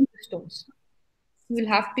removal of the stones. You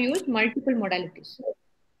will have to use multiple modalities.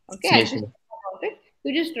 Okay, I'll Yes, just ma'am. talk about it.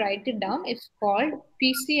 You just write it down. It's called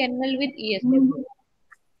PCNL with ESW.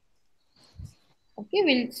 Okay,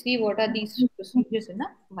 we'll see what are these procedures in a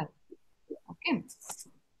while. Okay.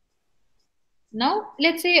 Now,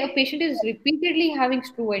 let's say a patient is repeatedly having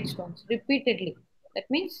screw white stones. Repeatedly. That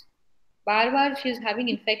means bar she is having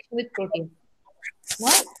infection with protein.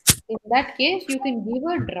 Now, in that case, you can give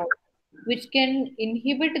a drug which can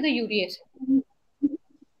inhibit the urease.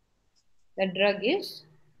 The drug is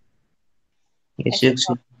Yes, yes.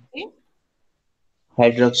 acetoxin.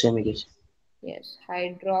 Hydroxamic acid. Yes,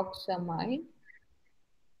 hydroxamic,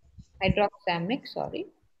 sorry,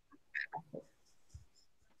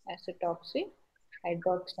 acetoxin,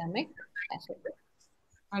 hydroxamic acid.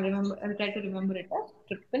 I'll try to remember it as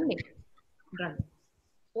triple negative drug.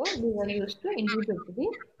 So these are used to inhibit the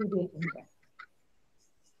urease enzyme.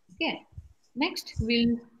 Okay. Next,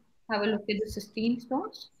 we'll have a look at the cysteine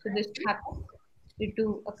stones. So this happens due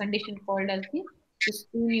to a condition called as the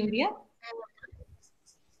cystinuria,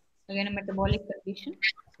 again a metabolic condition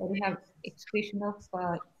where we have excretion of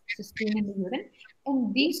cysteine in the urine,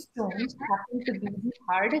 and these stones happen to be the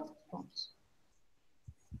hardest stones.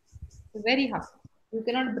 So very hard. You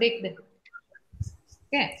cannot break them.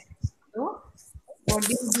 Okay. So what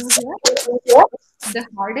do you do here?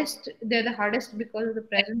 They're the hardest because of the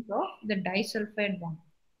presence of the disulfide bond.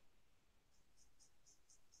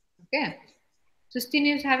 Okay.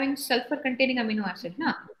 Cysteine is having sulfur containing amino acid,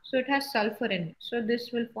 na? So it has sulfur in it. So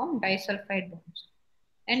this will form disulfide bonds.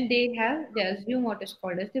 And they assume what is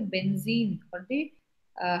called as the benzene or the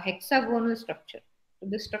hexagonal structure. So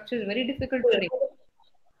this structure is very difficult to break.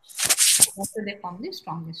 That's why they form the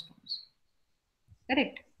strongest stones.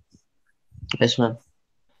 Correct? Yes, ma'am.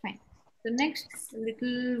 Fine. The next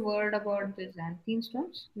little word about the xanthine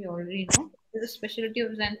stones, we already know. There's a specialty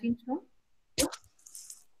of xanthine stone,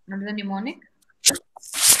 not the mnemonic.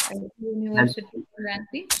 And University of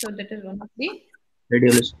xanthine. So that is one of the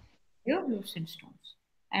radiolus. radiolucent stones.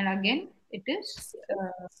 And again, it is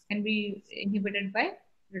can be inhibited by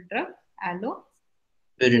the drug aloe.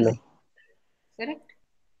 Urinal. Correct?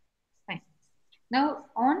 Fine. Now,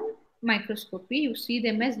 on microscopy, you see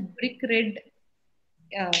them as brick red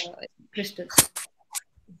uh, crystals.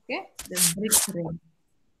 Okay, the brick red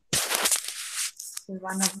is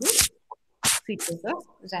one of the features of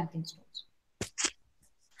xanthine stones.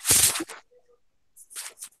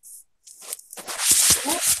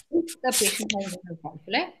 Now, if the patient has renal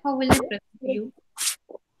calculi, how will they present to you?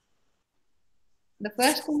 The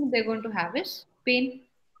first thing they're going to have is pain.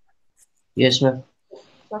 Yes, ma'am.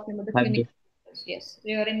 Talking about the Have clinic. the Yes,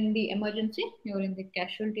 you're in the emergency, you're in the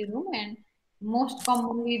casualty room, and most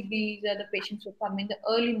commonly these are the patients who come in the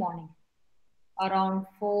early morning, around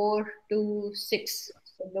 4 to 6.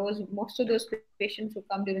 So those most of those patients who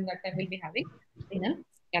come during that time will be having renal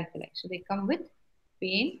calculi. So they come with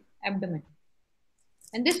pain, abdomen,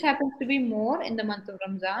 and this happens to be more in the month of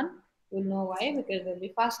Ramzan. You'll know why, because they'll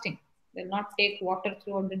be fasting. They'll not take water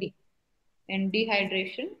throughout the day. And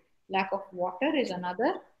dehydration, lack of water, is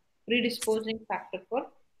another predisposing factor for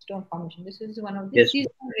stone formation. This is one of the yes,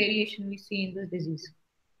 seasonal variation we see in this disease.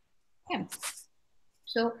 Okay.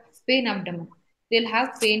 So pain abdomen. They'll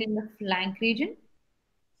have pain in the flank region.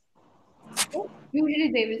 Okay.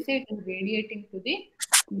 Usually they will say it is radiating to the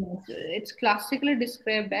nose. It's classically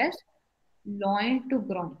described as loin to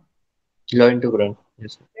groin. loin to ground.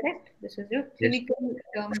 Yes, ma'am. Correct? This is your Yes, clinical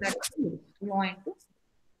term that we use, loin to.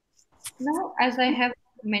 Now, as I have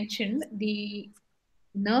mentioned, the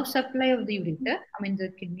nerve supply of the ureter, I mean the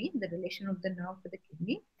kidney, the relation of the nerve to the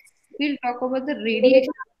kidney, we'll talk about the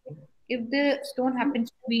radiation. If the stone happens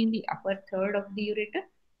to be in the upper third of the ureter,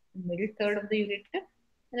 the middle third of the ureter,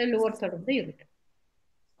 and the lower third of the ureter.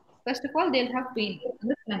 First of all, they'll have pain in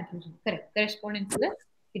the flank region, correct, corresponding to the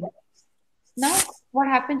kidney. Now, what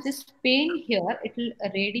happens is pain here, it will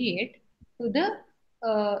radiate to the,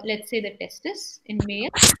 let's say, the testis in male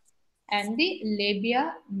and the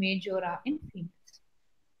labia majora in females.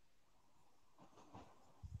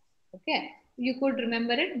 Okay, you could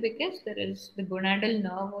remember it because there is the gonadal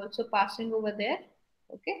nerve also passing over there.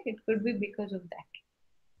 Okay, it could be because of that.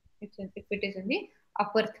 If it is in the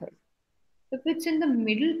upper third. If it's in the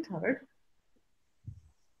middle third,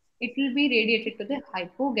 it will be radiated to the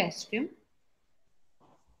hypogastrium,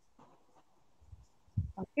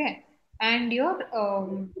 okay, and your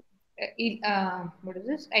what is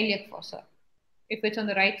this, iliac fossa. If it's on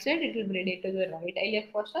the right side, it will be radiated to the right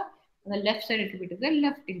iliac fossa. On the left side, it will be to the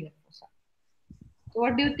left iliac fossa. So,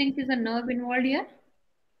 what do you think is the nerve involved here?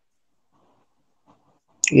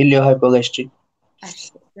 Iliohypogastric.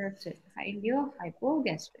 That's it.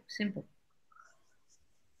 Iliohypogastric. Simple.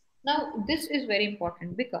 Now, this is very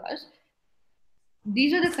important because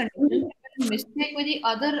these are the conditions that will mistake with the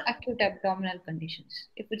other acute abdominal conditions.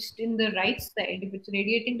 If it's in the right side, if it's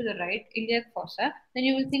radiating to the right iliac fossa, then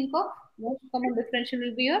you will think of most common differential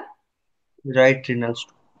will be your Right renal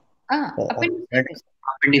stone. Right appendicitis.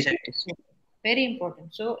 appendicitis. Very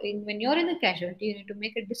important. So, when you're in the casualty, you need to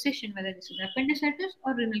make a decision whether this is appendicitis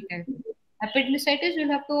or renal calculi. Appendicitis,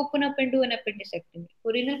 you'll have to open up and do an appendicectomy.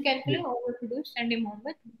 For renal calculi, all you have to do is send him home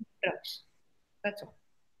with drugs. That's all.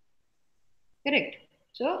 Correct.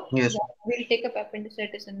 So Yes. yeah, we'll take up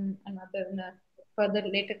appendicitis in a further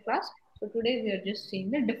later class. So today we are just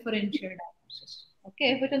seeing the differential diagnosis.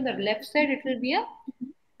 Okay, if it's on the left side, it will be a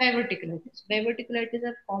diverticulitis. Diverticulitis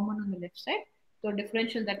are common on the left side. So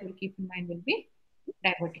differential that we'll keep in mind will be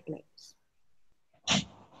diverticulitis.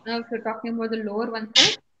 Now, if you're talking about the lower one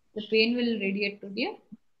side, the pain will radiate to the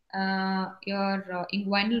your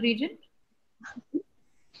inguinal region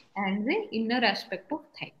and the inner aspect of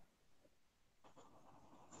thigh.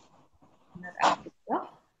 Inner aspect of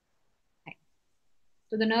thigh.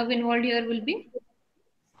 So the nerve involved here will be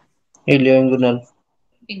Ilioinguinal.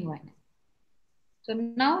 inguinal. So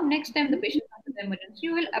now next time the patient comes to the emergency,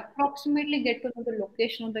 you will approximately get to know the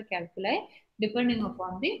location of the calculi depending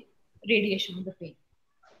upon the radiation of the pain.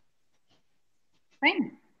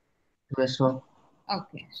 Fine. Yes, ma'am.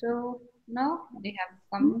 Okay. So now they have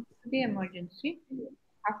come to the emergency.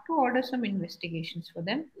 Have to order some investigations for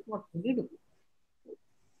them. What will you do?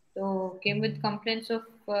 So came with complaints of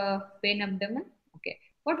pain abdomen. Okay.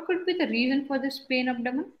 What could be the reason for this pain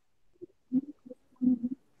abdomen?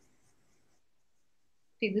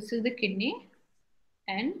 See, this is the kidney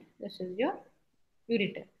and this is your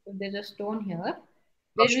ureter. If there's a stone here, there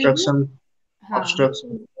will be Obstruction.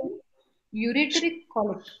 Obstruction. ureteric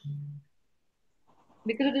colic.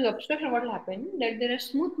 Because of this obstruction, what will happen? That there are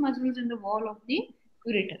smooth muscles in the wall of the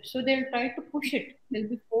ureter. So they'll try to push it. There'll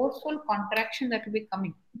be forceful contraction that will be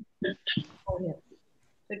coming over here.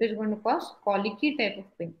 So it is going to cause colicky type of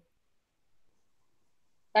pain.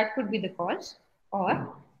 That could be the cause.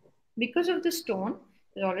 Or because of the stone,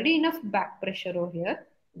 there's already enough back pressure over here.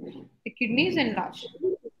 The kidney is enlarged.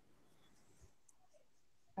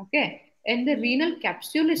 Okay. And the renal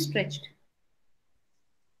capsule is stretched.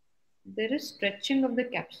 There is stretching of the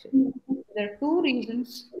capsule. There are two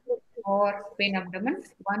reasons for pain abdomen.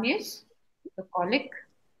 One is the colic,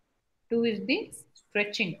 two is the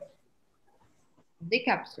stretching of the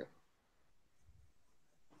capsule.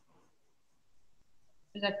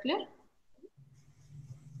 Is that clear?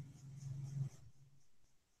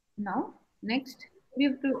 Now, next we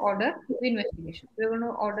have to order the investigation. We're going to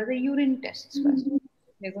order the urine tests first.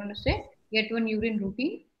 We're going to say get one urine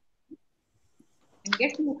routine and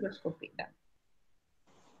get microscopy done.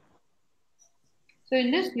 So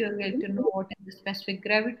in this, you'll get to know what is the specific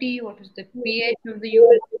gravity, what is the pH of the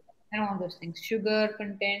urine, and all those things, sugar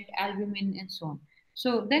content, albumin, and so on.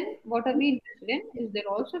 So then, what are we interested in is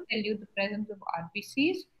they'll also tell you the presence of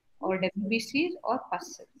RBCs or WBCs or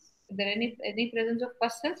pus cells. If there are any presence of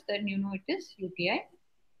pus cells, then you know it is UTI.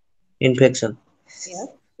 Infection. Yes.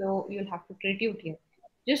 So you'll have to treat UTI.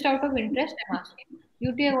 Just out of interest, I'm asking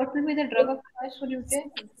UTI. What will be the drug of choice for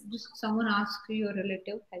UTI? Just someone asks your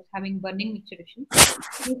relative as having burning micturition.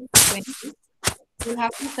 You'll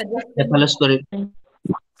have to suggest them Cephalosporin.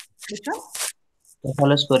 which one?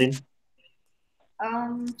 Cephalosporin.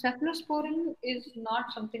 Cephalosporin is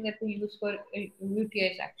not something that we use for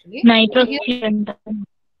UTIs actually. Nitrofuran.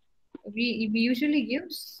 We usually give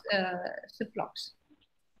Ciplox.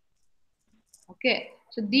 Okay,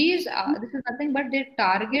 so this is nothing but they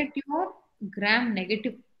target your gram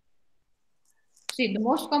negative. See, the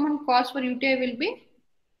most common cause for UTI will be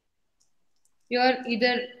your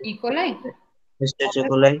either E. coli. Mr.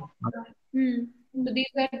 Coli. Hmm. So these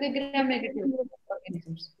are the gram negative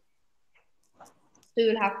organisms. So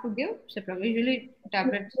you'll have to give Ciplox. Usually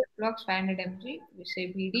tablet Ciplox 500 mg. We say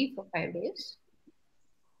BD for 5 days.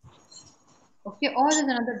 Okay, or there's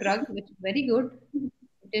another drug which is very good.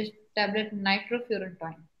 It is tablet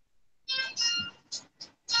nitrofurantoin.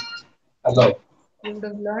 Hello. You would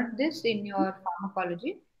have learned this in your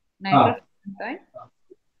pharmacology. Nitrofurantoin,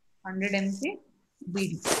 100 mg,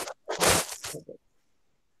 BD.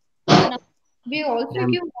 So now We also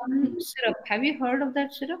Then give one syrup. Have you heard of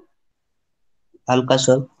that syrup?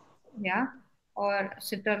 Alka-Seltz. Yeah, or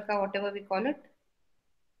citralca, whatever we call it.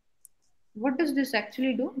 What does this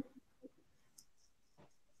actually do?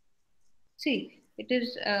 See, it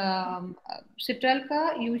is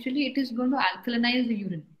citralca. Usually, it is going to alkalinize the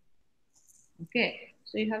urine. Okay,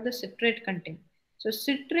 so you have the citrate content. So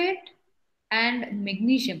citrate and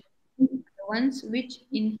magnesium are the ones which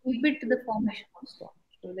inhibit the formation of stone.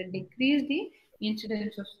 So they decrease the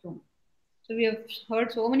incidence of stone. So we have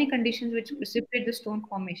heard so many conditions which precipitate the stone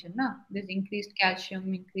formation. Now, there's increased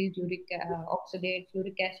calcium, increased uric oxalates,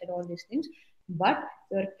 uric acid, all these things. But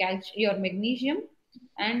your magnesium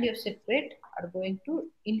and your citrate are going to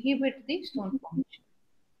inhibit the stone formation.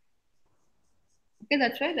 Okay,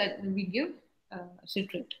 that's why that we give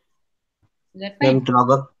citrate. Is that Then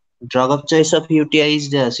fine? drug of choice of UTI is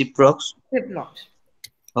the Ciprox. Ciplox.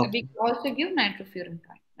 We Okay. can also give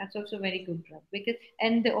nitrofurantoin. That's also a very good drug because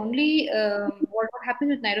and the only what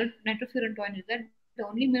happens with nitrofurantoin is that the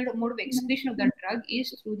only mode of excretion of that drug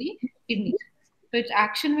is through the kidneys. So its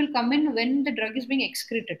action will come in when the drug is being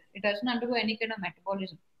excreted. It doesn't undergo any kind of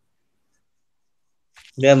metabolism.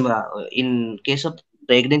 Then in case of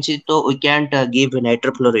pregnancy, though we can't give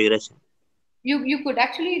nitrofluorouracil. You could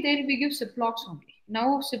actually there we give Ciplox only.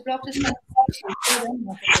 Now Ciplox is considered safer than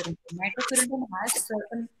nitrofurantoin. Nitrofurantoin has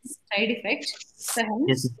certain side effects, so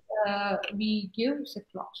Yes. hence we give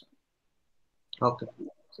Ciplox. Okay.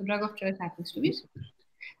 So drug of choice happens to be Ciplox.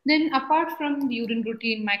 Then apart from the urine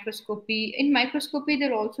routine, microscopy, in microscopy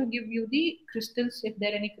they'll also give you the crystals. If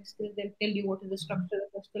there are any crystals, they'll tell you what is the structure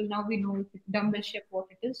of the crystal. Now we know dumbbell shape what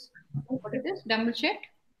it is. What it is? Dumbbell shape,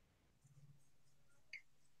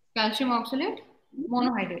 calcium oxalate,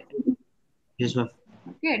 monohydrate. Yes, ma'am.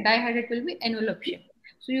 Okay, dihydrate will be envelope shape.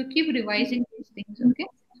 So you keep revising these things. Okay,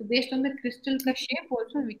 so based on the crystal ka shape,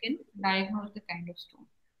 also we can diagnose the kind of stone.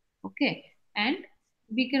 Okay, and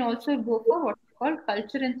we can also go for what is called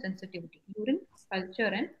culture and sensitivity, urine culture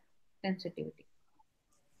and sensitivity.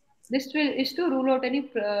 This will is to rule out any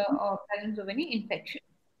presence of any infection.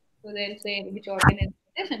 So they'll say which organ is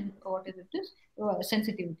this and what is it is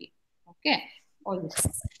sensitivity. Okay, all this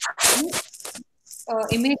thing.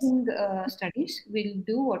 Imaging studies will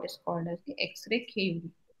do what is called as the X-ray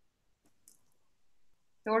KUV.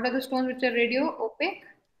 So what are the stones which are radio opaque?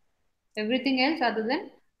 Everything else other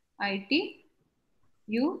than IT,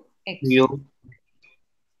 U, X. You.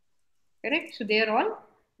 Correct? So they are all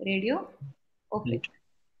radio opaque. Right.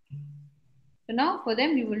 So now for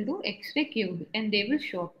them you will do X-ray KUV and they will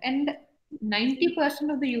show up. And 90%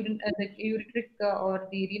 of the the ureteric or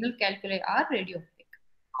the renal calculi are radio opaque.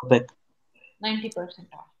 Back.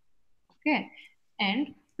 90% are. Okay.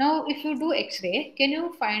 And now, if you do X-ray, can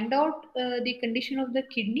you find out the condition of the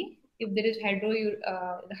kidney? If there is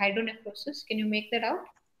hydronephrosis, can you make that out?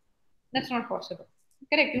 That's not possible.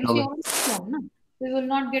 Correct. You'll No, see ma'am. only stone. No? So you will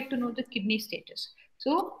not get to know the kidney status.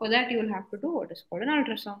 So for that, you will have to do what is called an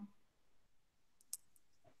ultrasound.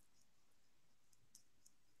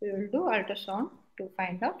 So you will do ultrasound to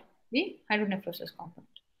find out the hydronephrosis component.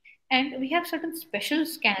 And we have certain special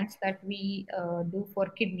scans that we do for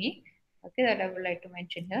kidney. Okay, that I would like to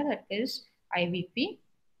mention here. That is IVP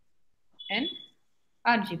and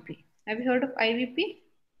RGP. Have you heard of IVP?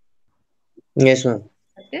 Yes, ma'am.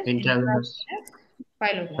 That is Intravenous. intravenous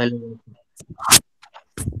pyelogram. Well,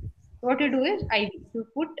 So what you do is IV. You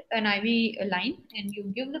put an IV line and you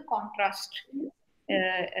give the contrast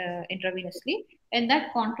intravenously, and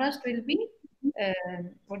that contrast will be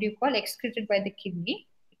what do you call excreted by the kidney.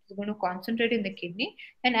 It's going to concentrate in the kidney,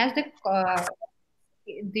 and as the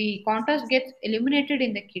contrast gets eliminated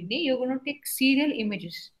in the kidney, you're going to take serial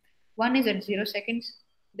images. One is at 0 seconds,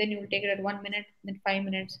 then you will take it at 1 minute, then 5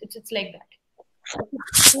 minutes. It's like that. Okay.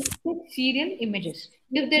 So take serial images.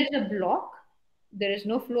 If there is a block, there is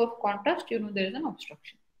no flow of contrast, you know there is an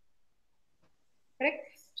obstruction. Correct?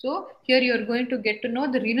 So here you are going to get to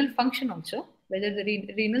know the renal function also, whether the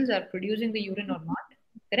renals are producing the urine or not.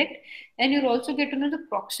 Correct? And you'll also get to know the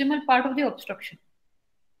proximal part of the obstruction.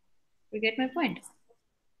 You get my point?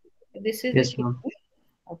 This is the yes, ma'am. kidney.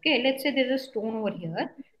 Okay, let's say there's a stone over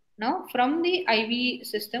here. Now, from the IV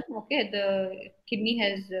system, okay, the kidney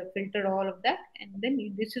has filtered all of that, and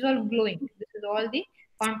then this is all glowing. This is all the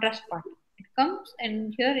contrast part. It comes,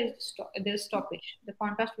 and here is there's stoppage. The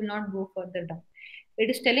contrast will not go further down. It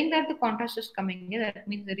is telling that the contrast is coming here. That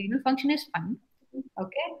means the renal function is fine.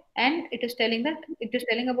 Okay, and it is telling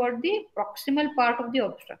about the proximal part of the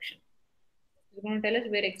obstruction. It's going to tell us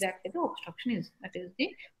where exactly the obstruction is. That is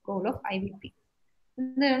the goal of IVP.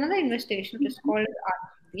 And then another investigation which is called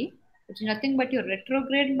RGP, which is nothing but your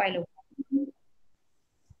retrograde pyelogram.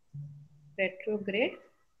 Retrograde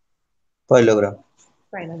Pyelogram.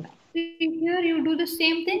 pyelogram. So here you do the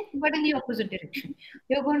same thing, but in the opposite direction.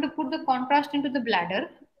 You're going to put the contrast into the bladder.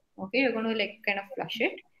 Okay, you're going to like kind of flush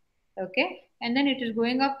it. Okay, and then it is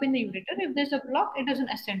going up in the ureter. If there's a block, it doesn't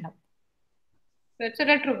ascend up. So it's a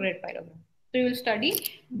retrograde pyelogram. So you will study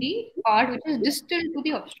the part which is distal to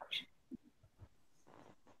the obstruction.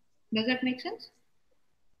 Does that make sense?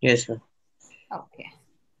 Yes, ma'am. Okay.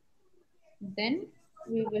 Then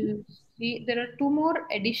we will see there are two more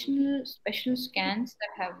additional special scans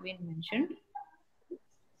that have been mentioned.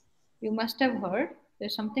 You must have heard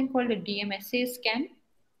there's something called a DMSA scan,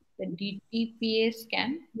 the DTPA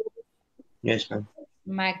scan, Yes, ma'am.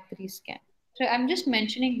 MAG3 scan. So I'm just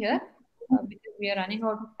mentioning here because we are running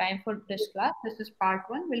out of time for this class. This is part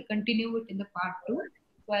one. We'll continue it in the part two.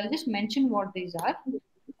 So I'll just mention what these are.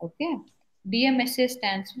 Okay. DMSA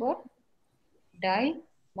stands for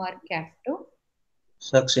dimercato,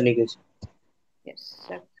 Succinic acid. yes,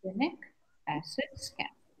 succinic acid scan.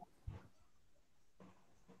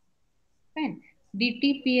 Fine.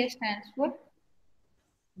 DTPA stands for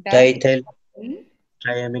Diethyl diethyl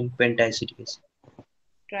triamine pentaacetic acid.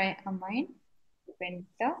 triamine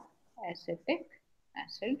pentaacetic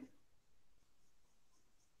acid,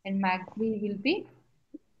 and MAG3 will be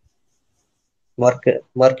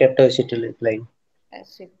Mercaptoacetylglycine.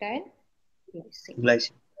 acetyl glycine.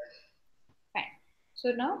 Glycine. Fine. So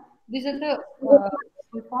now these are the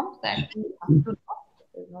full forms that we have to know.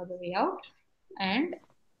 There's no other way out. And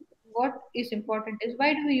what is important is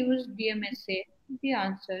why do we use DMSA? The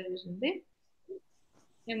answer is in the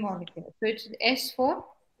molecule. So it's S for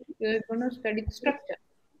you're going to study the structure.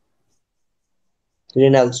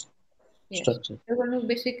 Renal Yes, structure. you're going to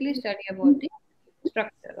basically study about the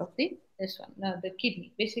structure of the this one, the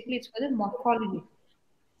kidney. Basically, it's for the morphology,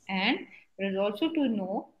 and it is also to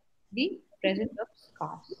know the presence of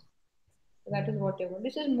scars. So that is what you're going.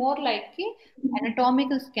 This is more like a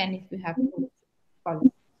anatomical scan, if you have to call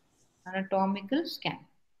it anatomical scan.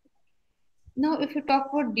 Now, if you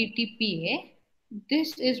talk about DTPA,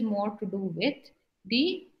 this is more to do with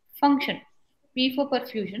the function. P for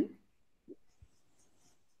perfusion.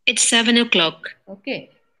 It's 7 o'clock. Okay.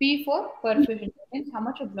 P for perfusion means how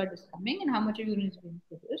much of blood is coming and how much of urine is being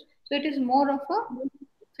produced. So it is more of a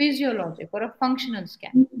physiologic or a functional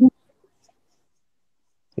scan. Does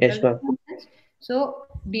Yes, it ma'am. make sense? So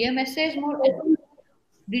DMSA is more anatomical.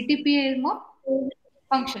 DTPA is more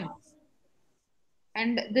functional.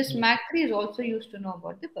 And this MAC3 is also used to know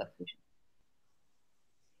about the perfusion.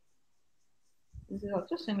 This is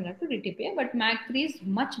also similar to DTPA, but MAC3 is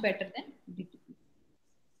much better than DTPA.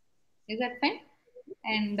 Is that fine?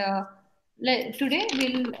 And today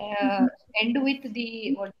we'll end with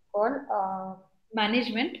the what you call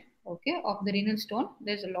management, okay, of the renal stone.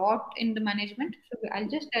 There's a lot in the management, so I'll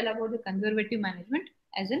just tell about the conservative management,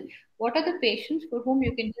 as in what are the patients for whom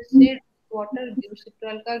you can just say water, give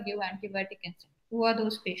citralca, give antibiotic, and so on. Who are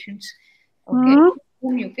those patients? Okay,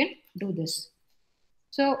 whom you can do this.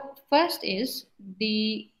 So first is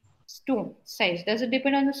the stone size. Does it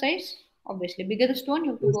depend on the size? Obviously, bigger the stone,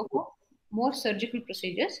 you have to go for more surgical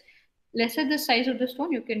procedures. Lesser the size of the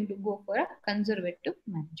stone, you can go for a conservative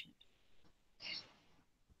management.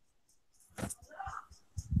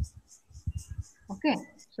 Okay.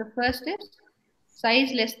 So first is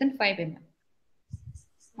size less than 5 mm.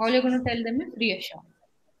 All you're going to tell them is reassure.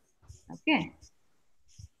 Okay.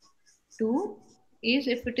 Two is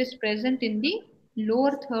if it is present in the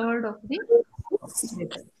lower third of the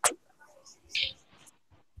ureter.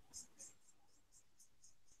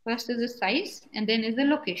 First is the size and then is the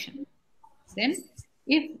location. Then,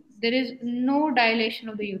 if there is no dilation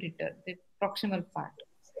of the ureter, the proximal part,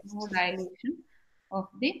 no dilation of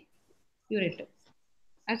the ureter,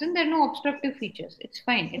 as in there are no obstructive features, it's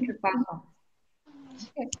fine, it will pass on.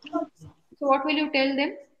 Okay. So, what will you tell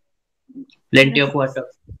them? Plenty of water.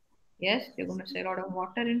 Yes, you're going to say a lot of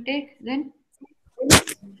water intake. Then,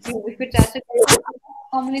 if it's acid,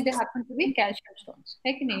 normally they happen to be calcium stones.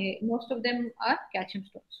 Like most of them are calcium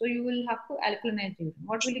stones. So, you will have to alkalinize the urine.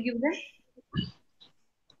 What will you give them?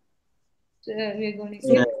 So, we're going to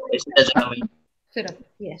give Acetazolamide. syrup.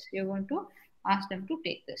 Yes, you're going to ask them to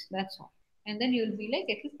take this. That's all. And then you'll be like,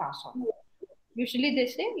 it will pass on. Usually they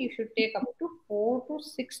say you should take up to 4 to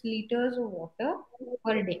 6 liters of water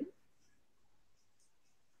per day.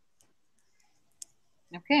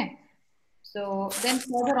 Okay. So then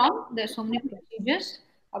further on, there's so many procedures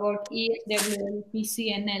about ESWL,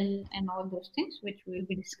 PCNL, and all those things, which we'll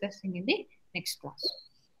be discussing in the next class.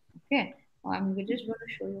 Okay. Now I'm just going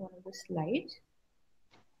to show you one of the slides.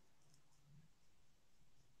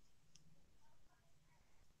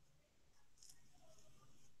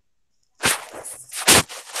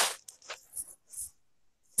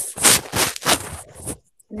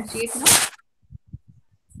 Can you see it now?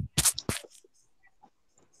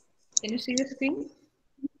 Can you see the screen?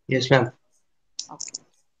 Yes, ma'am. Okay.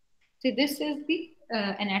 So this is the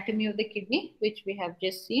anatomy of the kidney, which we have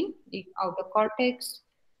just seen. The outer cortex,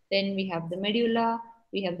 then we have the medulla,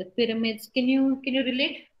 we have the pyramids. Can you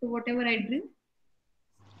relate to whatever I drew?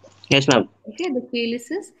 Yes, ma'am. Okay, the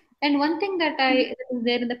calyces. And one thing that is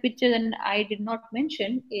there in the picture and I did not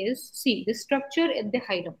mention is, see the structure at the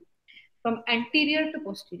hilum from anterior to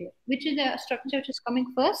posterior. Which is the structure which is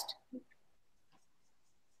coming first?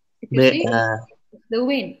 If you Where, see, the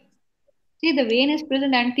vein. See, the vein is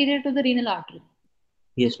present anterior to the renal artery.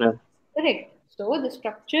 yes, ma'am. Correct. So the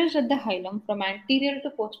structures at the hilum from anterior to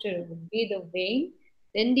posterior would be the vein,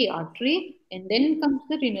 then the artery, and then comes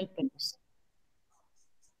the renal pelvis.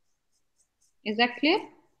 Is that clear?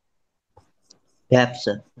 Yep,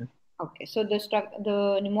 sir. Okay. So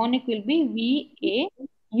the mnemonic will be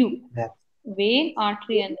VAU, Yep. vein,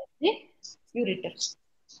 artery, and then the ureter.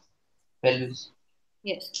 Pelvis.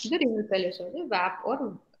 Yes, the renal pelvis or the VAP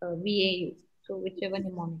or VAU. So whichever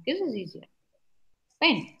mnemonic is easier.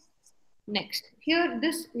 Fine. Next, here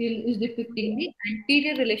is depicting the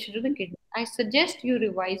anterior relation to the kidney. I suggest you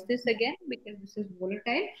revise this again because this is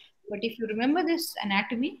volatile. But if you remember this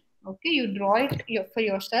anatomy, okay, you draw it for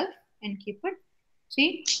yourself and keep it.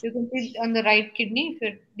 See, you can see on the right kidney, if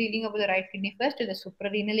you're dealing with the right kidney first, is the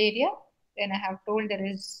suprarenal area. Then I have told there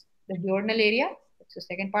is the duodenal area. It's the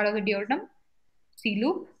second part of the duodenum, C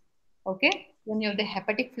loop. Okay, then you have the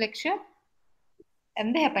hepatic flexure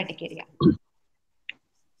and the hepatic area.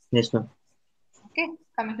 Yes, ma'am. Okay,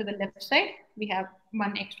 coming to the left side, we have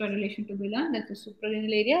one extra relation to be learned, that's the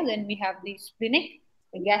suprarenal area. Then we have the splenic,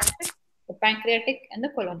 the gastric, the pancreatic, and the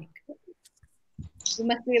colonic. You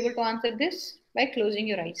must be able to answer this by closing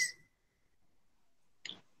your eyes.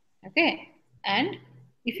 Okay, and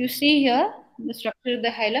if you see here, the structure of the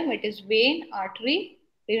hilum, it is vein, artery,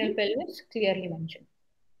 renal pelvis, clearly mentioned.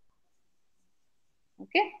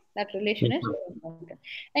 Okay, that relation Yes, is ma'am. very important.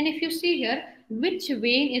 And if you see here, which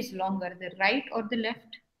vein is longer, the right or the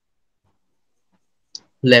left?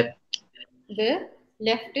 Left. The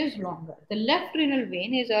left is longer. The left renal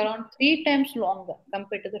vein is around 3 times longer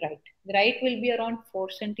compared to the right. The right will be around 4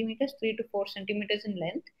 centimeters, 3 to 4 centimeters in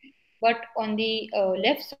length. But on the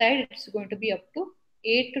left side, it's going to be up to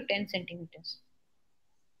 8 to 10 centimeters.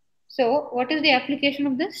 So, what is the application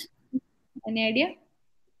of this? Any idea?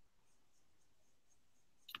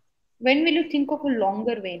 When will you think of a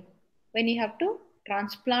longer vein? When you have to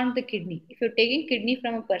transplant the kidney. If you're taking kidney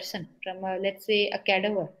from a person, from a, let's say a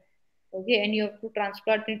cadaver, okay, and you have to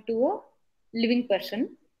transplant it to a living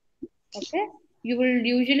person, okay, you will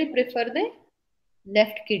usually prefer the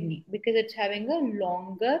left kidney because it's having a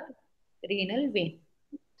longer renal vein.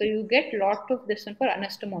 So you get lot of this one for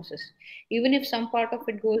anastomosis. Even if some part of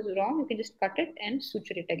it goes wrong, you can just cut it and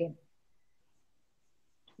suture it again.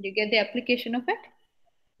 Do you get the application of it?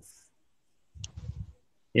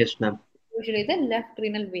 Yes, ma'am. Usually the left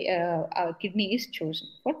renal kidney is chosen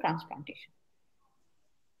for transplantation.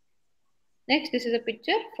 Next, this is a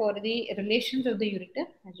picture for the relations of the ureter.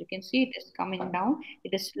 As you can see, it is coming down.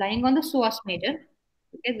 It is lying on the psoas major.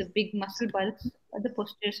 Okay, the big muscle bulbs at the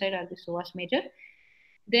posterior side are the psoas major.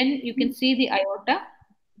 Then you can see the aorta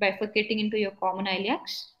bifurcating into your common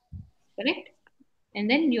iliacs, correct? And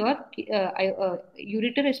then your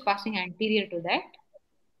ureter is passing anterior to that,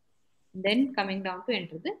 then coming down to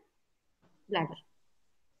enter the bladder.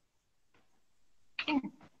 Okay.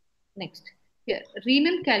 Next, here,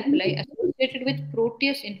 renal calculi associated with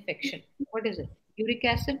proteus infection. What is it? Uric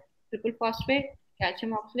acid, triple phosphate,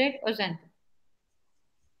 calcium oxalate, or xanthan?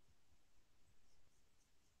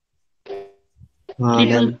 Triple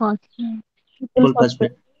Ma'am. phosphate. Full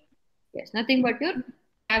phosphate. Yes, nothing but your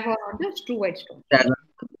agar or the true white stone. Agar.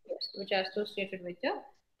 Yes, which are associated with the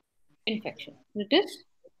infection. It is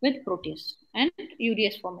with proteus and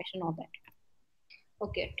urease formation, all that.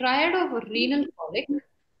 Okay, triad of renal colic,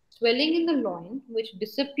 swelling in the loin, which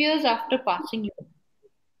disappears after passing urine.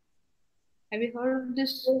 Have you heard of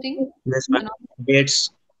this thing? Yes, ma'am. Dates.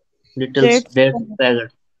 Littles. Dates. Dates.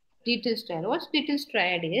 Agar. Titus triad. What Titus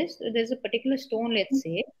triad is? There's a particular stone, let's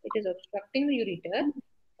say, it is obstructing the ureter,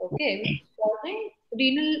 okay, which is causing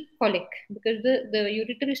renal colic because the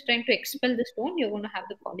ureter is trying to expel the stone. You're going to have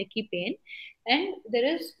the colicky pain, and there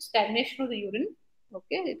is stagnation of the urine.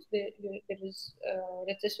 Okay, there is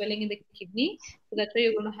let's say swelling in the kidney, so that's why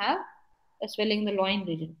you're going to have a swelling in the loin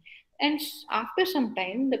region. And after some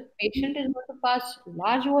time, the patient is going to pass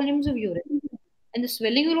large volumes of urine, and the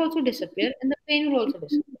swelling will also disappear, and the pain will also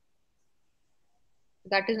disappear.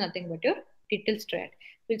 That is nothing but your Tittle triad.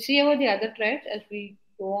 We'll see about the other triads as we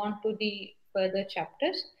go on to the further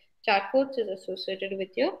chapters. Charcoats is associated with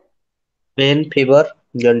your Pain, fever,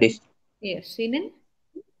 jaundice. yes, senin,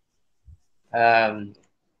 Um,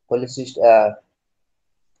 cholecyst,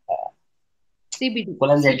 CBD.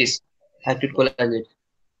 cholangitis, acute Yes, cholangitis.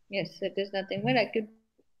 yes, it is nothing but acute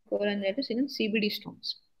cholangitis in CBD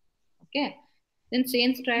stones. Okay. Then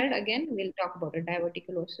Saints triad again, we'll talk about it,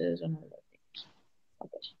 diverticulosis and all that things.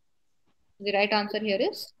 Okay. The right answer here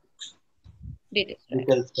is datus triad.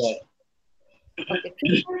 Details. Okay.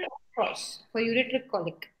 Treatment of choice for ureteric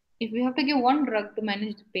colic. If we have to give one drug to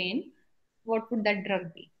manage the pain, what would that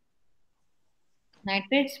drug be?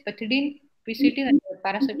 Nitrates, pethidine, PCT, and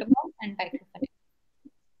paracetamol, and diclofenac.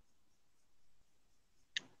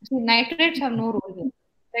 So nitrates have no role here.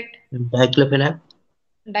 Correct? Diclofenac.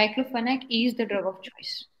 Diclofenac is the drug of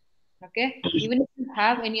choice. Okay, even if you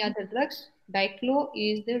have any other drugs, diclo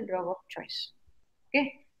is the drug of choice.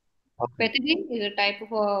 Okay, Okay. pethidine is a type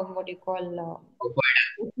of what you call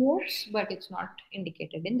opioids, but it's not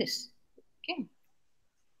indicated in this. Okay,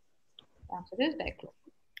 the answer is diclo.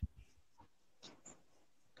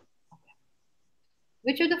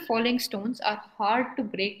 Which of the following stones are hard to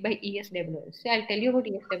break by ESWL? See, I'll tell you about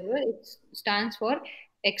ESWL. It stands for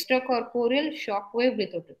extracorporeal shockwave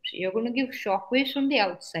lithotripsy. You're going to give shockwaves from the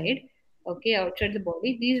outside, okay, outside the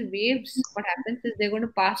body. These waves, what happens is they're going to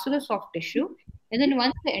pass through the soft tissue, and then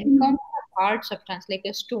once they encounter a hard substance like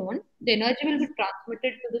a stone, the energy will be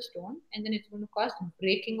transmitted to the stone, and then it's going to cause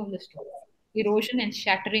breaking of the stone, erosion and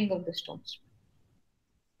shattering of the stones.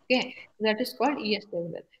 Okay, that is called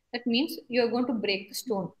ESWL. That means you are going to break the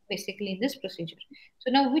stone basically in this procedure.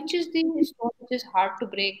 So now, which is the stone which is hard to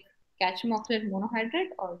break? Calcium oxalate monohydrate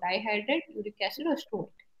or dihydrate, uric acid or steroid?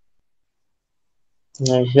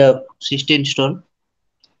 Here, 16 stone.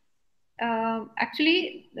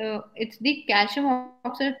 Actually, it's the calcium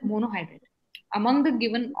oxalate monohydrate. Among the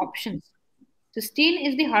given options, cysteine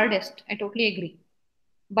is the hardest. I totally agree.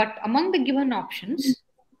 But among the given options,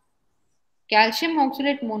 calcium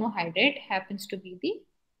oxalate monohydrate happens to be the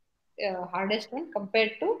hardest one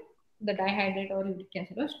compared to the dihydrate or uric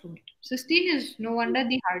acid or steroid. Cysteine is no wonder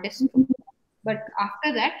the hardest one, but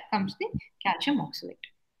after that comes the calcium oxalate,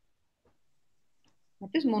 that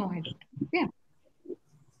is monohydrate. Yeah,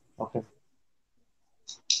 Okay.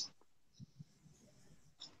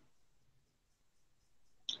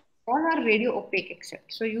 all are radio opaque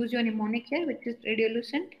except. So use your mnemonic here, which is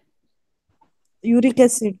radiolucent. Uric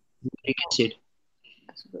acid. Uric acid.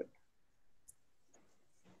 That's good.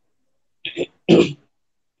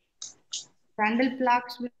 Randall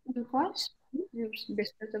plaques will cause. We've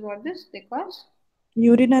discussed about this. They cause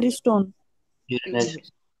Urinary stone. Urinary. urinary.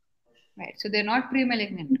 Right. So they're not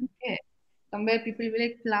pre-malignant. Okay. Somewhere people will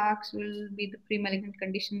like plaques will be the pre-malignant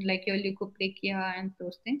condition like your leukoplakia and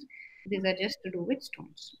those things. These are just to do with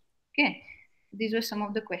stones. Okay. These were some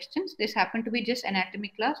of the questions. This happened to be just anatomy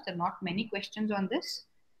class. There are not many questions on this.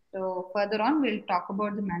 So further on, we'll talk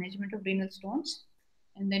about the management of renal stones,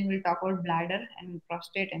 and then we'll talk about bladder and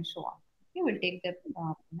prostate and so on. Okay, we'll take that in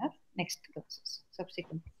our next classes,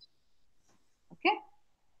 subsequent classes.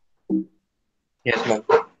 Okay. Yes, ma'am.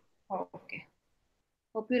 Okay.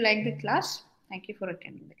 Hope you like the class. Thank you for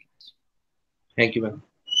attending the class. Thank you, ma'am.